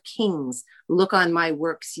 King of Kings. Look on my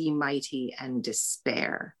works, ye mighty, and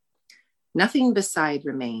despair. Nothing beside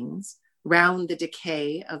remains. Round the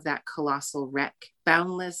decay of that colossal wreck,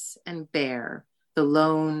 boundless and bare, the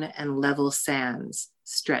lone and level sands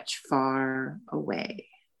stretch far away."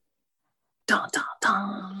 Dun, dun,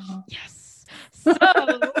 dun. Yes. So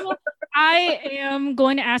I am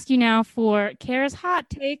going to ask you now for Kara's hot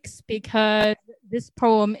takes, because this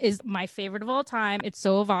poem is my favorite of all time. It's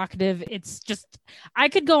so evocative. It's just, I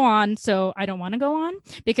could go on, so I don't want to go on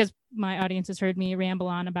because my audience has heard me ramble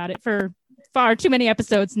on about it for far too many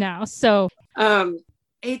episodes now. So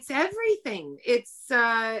it's everything. It's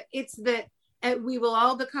that we will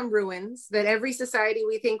all become ruins, that every society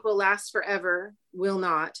we think will last forever will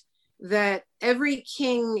not, that every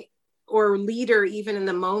king or leader, even in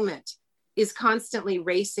the moment, is constantly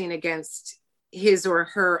racing against his or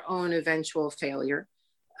her own eventual failure.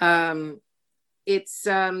 It's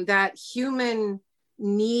that human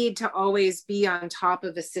need to always be on top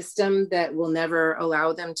of a system that will never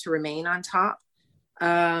allow them to remain on top.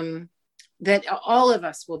 That all of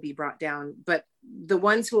us will be brought down, but the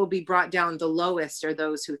ones who will be brought down the lowest are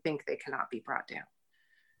those who think they cannot be brought down.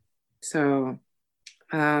 So,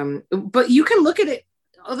 but you can look at it,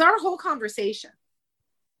 our whole conversation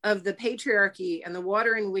of the patriarchy and the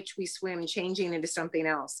water in which we swim changing into something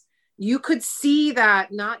else. You could see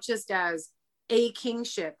that not just as a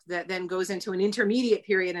kingship that then goes into an intermediate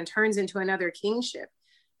period and turns into another kingship,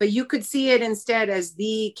 but you could see it instead as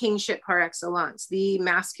the kingship par excellence, the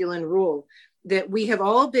masculine rule that we have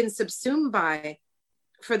all been subsumed by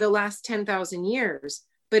for the last 10,000 years.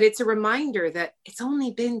 But it's a reminder that it's only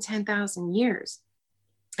been 10,000 years.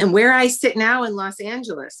 And where I sit now in Los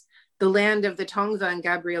Angeles, the land of the Tongva and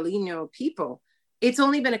Gabrielino people, it's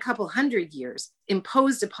only been a couple hundred years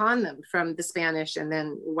imposed upon them from the Spanish and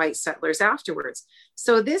then white settlers afterwards.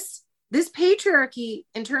 So this patriarchy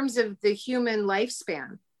in terms of the human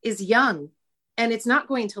lifespan is young, and it's not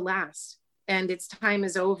going to last, and its time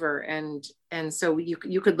is over. And so you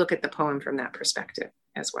could look at the poem from that perspective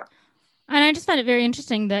as well. And I just find it very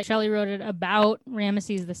interesting that Shelley wrote it about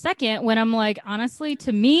Ramesses II, when I'm like, honestly,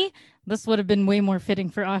 to me, this would have been way more fitting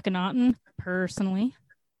for Akhenaten, personally.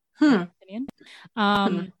 I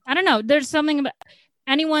don't know. There's something about,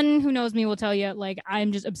 anyone who knows me will tell you, like,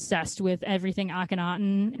 I'm just obsessed with everything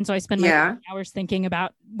Akhenaten. And so I spend my hours thinking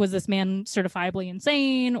about, was this man certifiably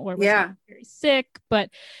insane, or was he very sick?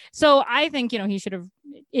 But so I think, he should have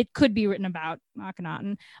it could be written about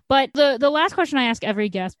Akhenaten. But the last question I ask every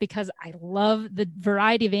guest, because I love the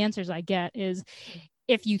variety of answers I get, is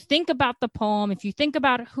if you think about the poem, if you think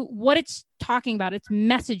about what it's talking about, its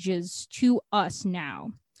messages to us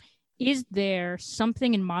now, is there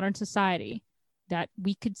something in modern society that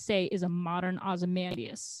we could say is a modern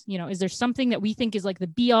Ozymandias? You know, is there something that we think is like the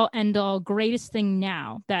be all end all greatest thing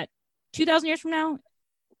now that 2,000 years from now,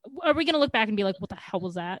 are we going to look back and be like, what the hell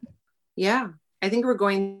was that? Yeah, I think we're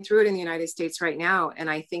going through it in the United States right now. And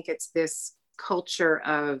I think it's this culture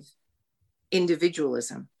of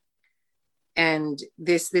individualism and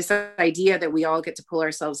this idea that we all get to pull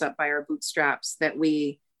ourselves up by our bootstraps, that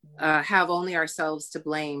we have only ourselves to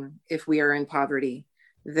blame if we are in poverty,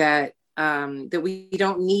 that we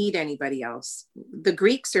don't need anybody else. The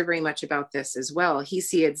Greeks are very much about this as well.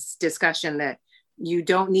 Hesiod's discussion that you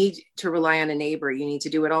don't need to rely on a neighbor. You need to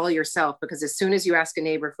do it all yourself, because as soon as you ask a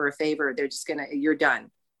neighbor for a favor, they're just you're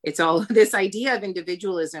done. It's all this idea of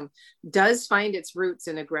individualism does find its roots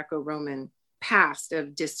in a Greco-Roman past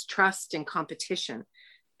of distrust and competition.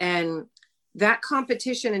 And that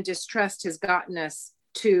competition and distrust has gotten us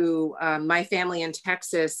to my family in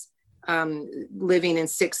Texas, living in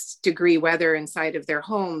 6-degree weather inside of their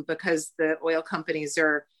home because the oil companies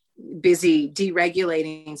are busy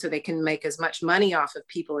deregulating so they can make as much money off of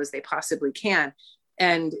people as they possibly can.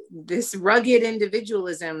 And this rugged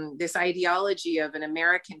individualism, this ideology of an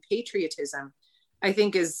American patriotism, I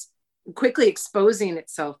think is quickly exposing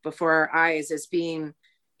itself before our eyes as being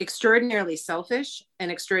extraordinarily selfish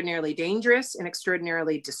and extraordinarily dangerous and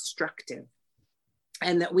extraordinarily destructive.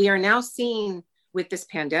 And that we are now seeing with this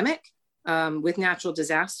pandemic, with natural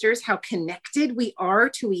disasters, how connected we are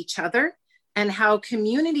to each other, and how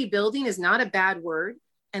community building is not a bad word,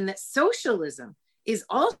 and that socialism is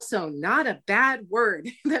also not a bad word,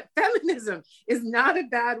 that feminism is not a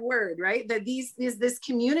bad word, right? That this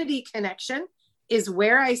community connection is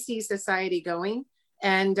where I see society going.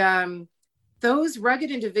 And those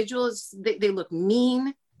rugged individuals, they look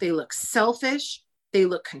mean, they look selfish, they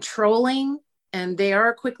look controlling, and they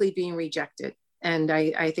are quickly being rejected. And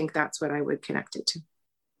I think that's what I would connect it to.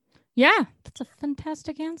 Yeah, that's a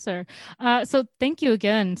fantastic answer. So thank you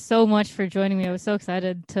again so much for joining me. I was so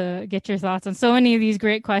excited to get your thoughts on so many of these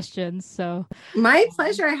great questions. So my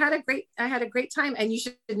pleasure. I had a great time. And you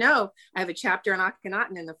should know, I have a chapter on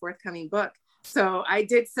Akhenaten in the forthcoming book. So I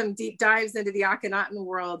did some deep dives into the Akhenaten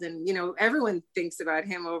world, and everyone thinks about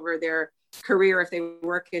him over their career if they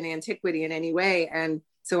work in antiquity in any way. And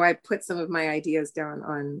so I put some of my ideas down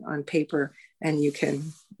on paper, and you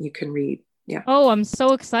can read. Yeah. Oh, I'm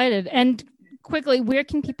so excited. And quickly, where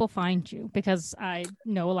can people find you? Because I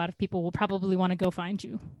know a lot of people will probably want to go find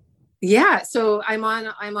you. Yeah, so I'm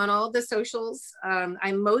on all the socials.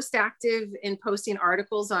 I'm most active in posting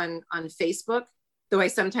articles on Facebook, though I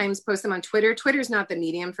sometimes post them on Twitter. Twitter's not the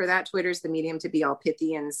medium for that. Twitter's the medium to be all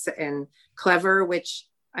pithy and clever, which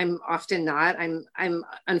I'm often not. I'm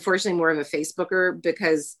unfortunately more of a Facebooker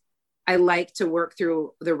because I like to work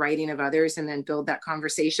through the writing of others and then build that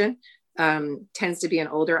conversation. Tends to be an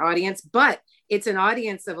older audience, but it's an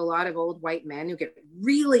audience of a lot of old white men who get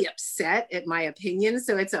really upset at my opinion.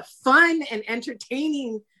 So it's a fun and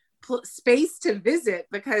entertaining space to visit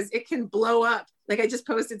because it can blow up. Like I just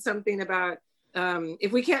posted something about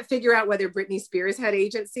if we can't figure out whether Britney Spears had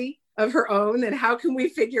agency of her own, then how can we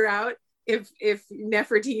figure out if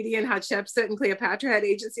Nefertiti and Hatshepsut and Cleopatra had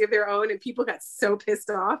agency of their own? And people got so pissed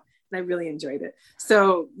off. And I really enjoyed it.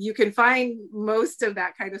 So you can find most of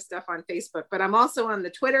that kind of stuff on Facebook, but I'm also on the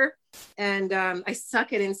Twitter, and I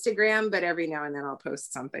suck at Instagram, but every now and then I'll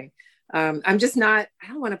post something. I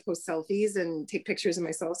don't want to post selfies and take pictures of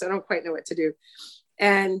myself. So I don't quite know what to do.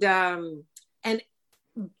 And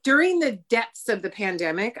during the depths of the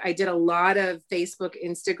pandemic, I did a lot of Facebook,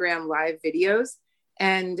 Instagram live videos,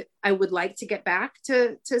 and I would like to get back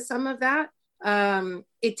to some of that.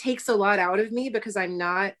 It takes a lot out of me because I'm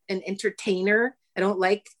not an entertainer. I don't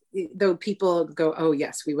like, though people go, oh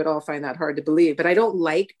yes, we would all find that hard to believe, but I don't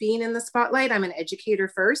like being in the spotlight. I'm an educator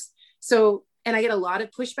first. So, and I get a lot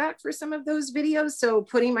of pushback for some of those videos. So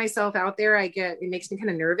putting myself out there, it makes me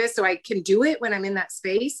kind of nervous. So I can do it when I'm in that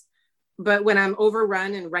space, but when I'm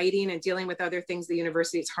overrun and writing and dealing with other things, the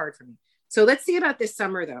university, it's hard for me. So let's see about this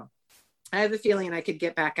summer though. I have a feeling I could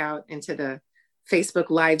get back out into the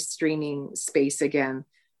Facebook live streaming space again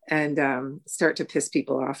and start to piss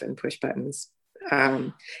people off and push buttons.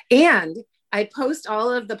 And I post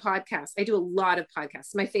all of the podcasts. I do a lot of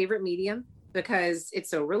podcasts. My favorite medium because it's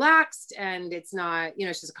so relaxed and it's not,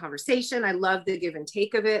 it's just a conversation. I love the give and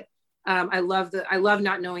take of it. I love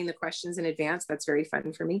not knowing the questions in advance. That's very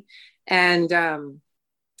fun for me. And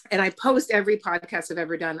and I post every podcast I've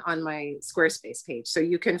ever done on my Squarespace page. So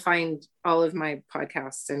you can find all of my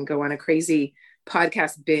podcasts and go on a crazy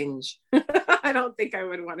podcast binge. I don't think I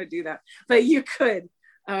would want to do that, but you could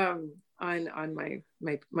on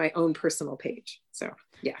my own personal page. So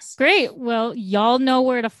yes. Great. Well, y'all know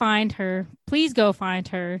where to find her. Please go find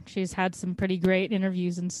her. She's had some pretty great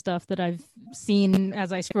interviews and stuff that I've seen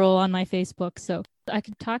as I scroll on my Facebook. So I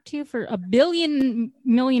could talk to you for a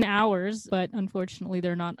million hours, but unfortunately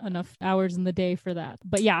there are not enough hours in the day for that.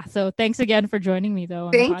 But yeah, so thanks again for joining me though.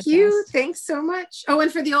 Thank you. Thanks so much. Oh,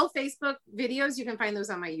 and for the old Facebook videos, you can find those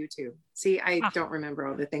on my YouTube. See, I don't remember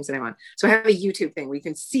all the things that I'm on. So I have a YouTube thing where you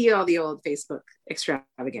can see all the old Facebook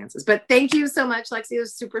extravagances. But thank you so much, Lexi. It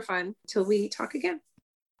was super fun. Till we talk again.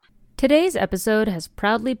 Today's episode has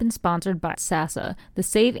proudly been sponsored by SASA, the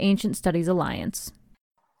Save Ancient Studies Alliance.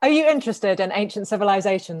 Are you interested in ancient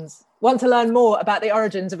civilizations? Want to learn more about the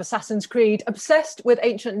origins of Assassin's Creed? Obsessed with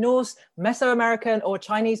ancient Norse, Mesoamerican, or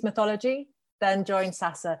Chinese mythology? Then join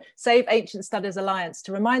SASA, Save Ancient Studies Alliance,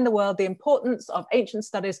 to remind the world the importance of ancient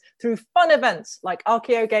studies through fun events like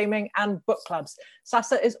archaeo gaming and book clubs.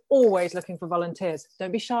 SASA is always looking for volunteers.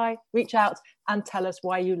 Don't be shy, reach out and tell us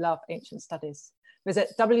why you love ancient studies.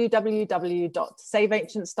 Visit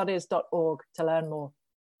www.saveancientstudies.org to learn more.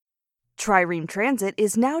 Trireme Transit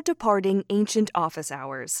is now departing ancient office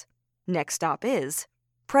hours. Next stop is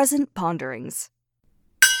Present Ponderings.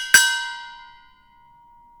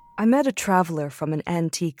 I met a traveler from an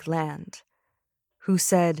antique land who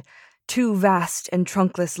said, 2 vast and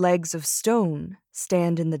trunkless legs of stone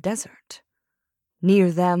stand in the desert.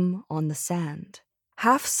 Near them on the sand,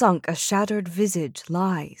 half sunk a shattered visage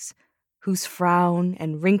lies, whose frown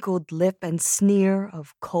and wrinkled lip and sneer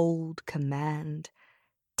of cold command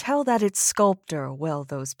tell that its sculptor well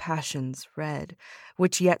those passions read,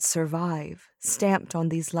 which yet survive, stamped on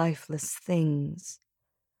these lifeless things.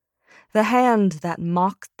 The hand that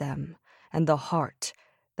mocked them, and the heart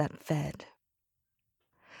that fed.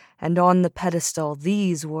 And on the pedestal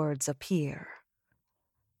these words appear.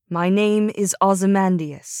 My name is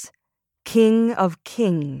Ozymandias, King of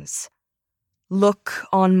Kings. Look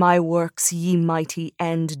on my works, ye mighty,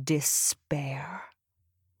 and despair.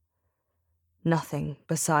 Nothing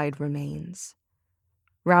beside remains.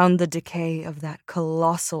 Round the decay of that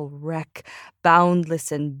colossal wreck,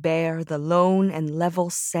 boundless and bare, the lone and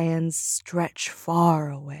level sands stretch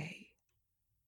far away.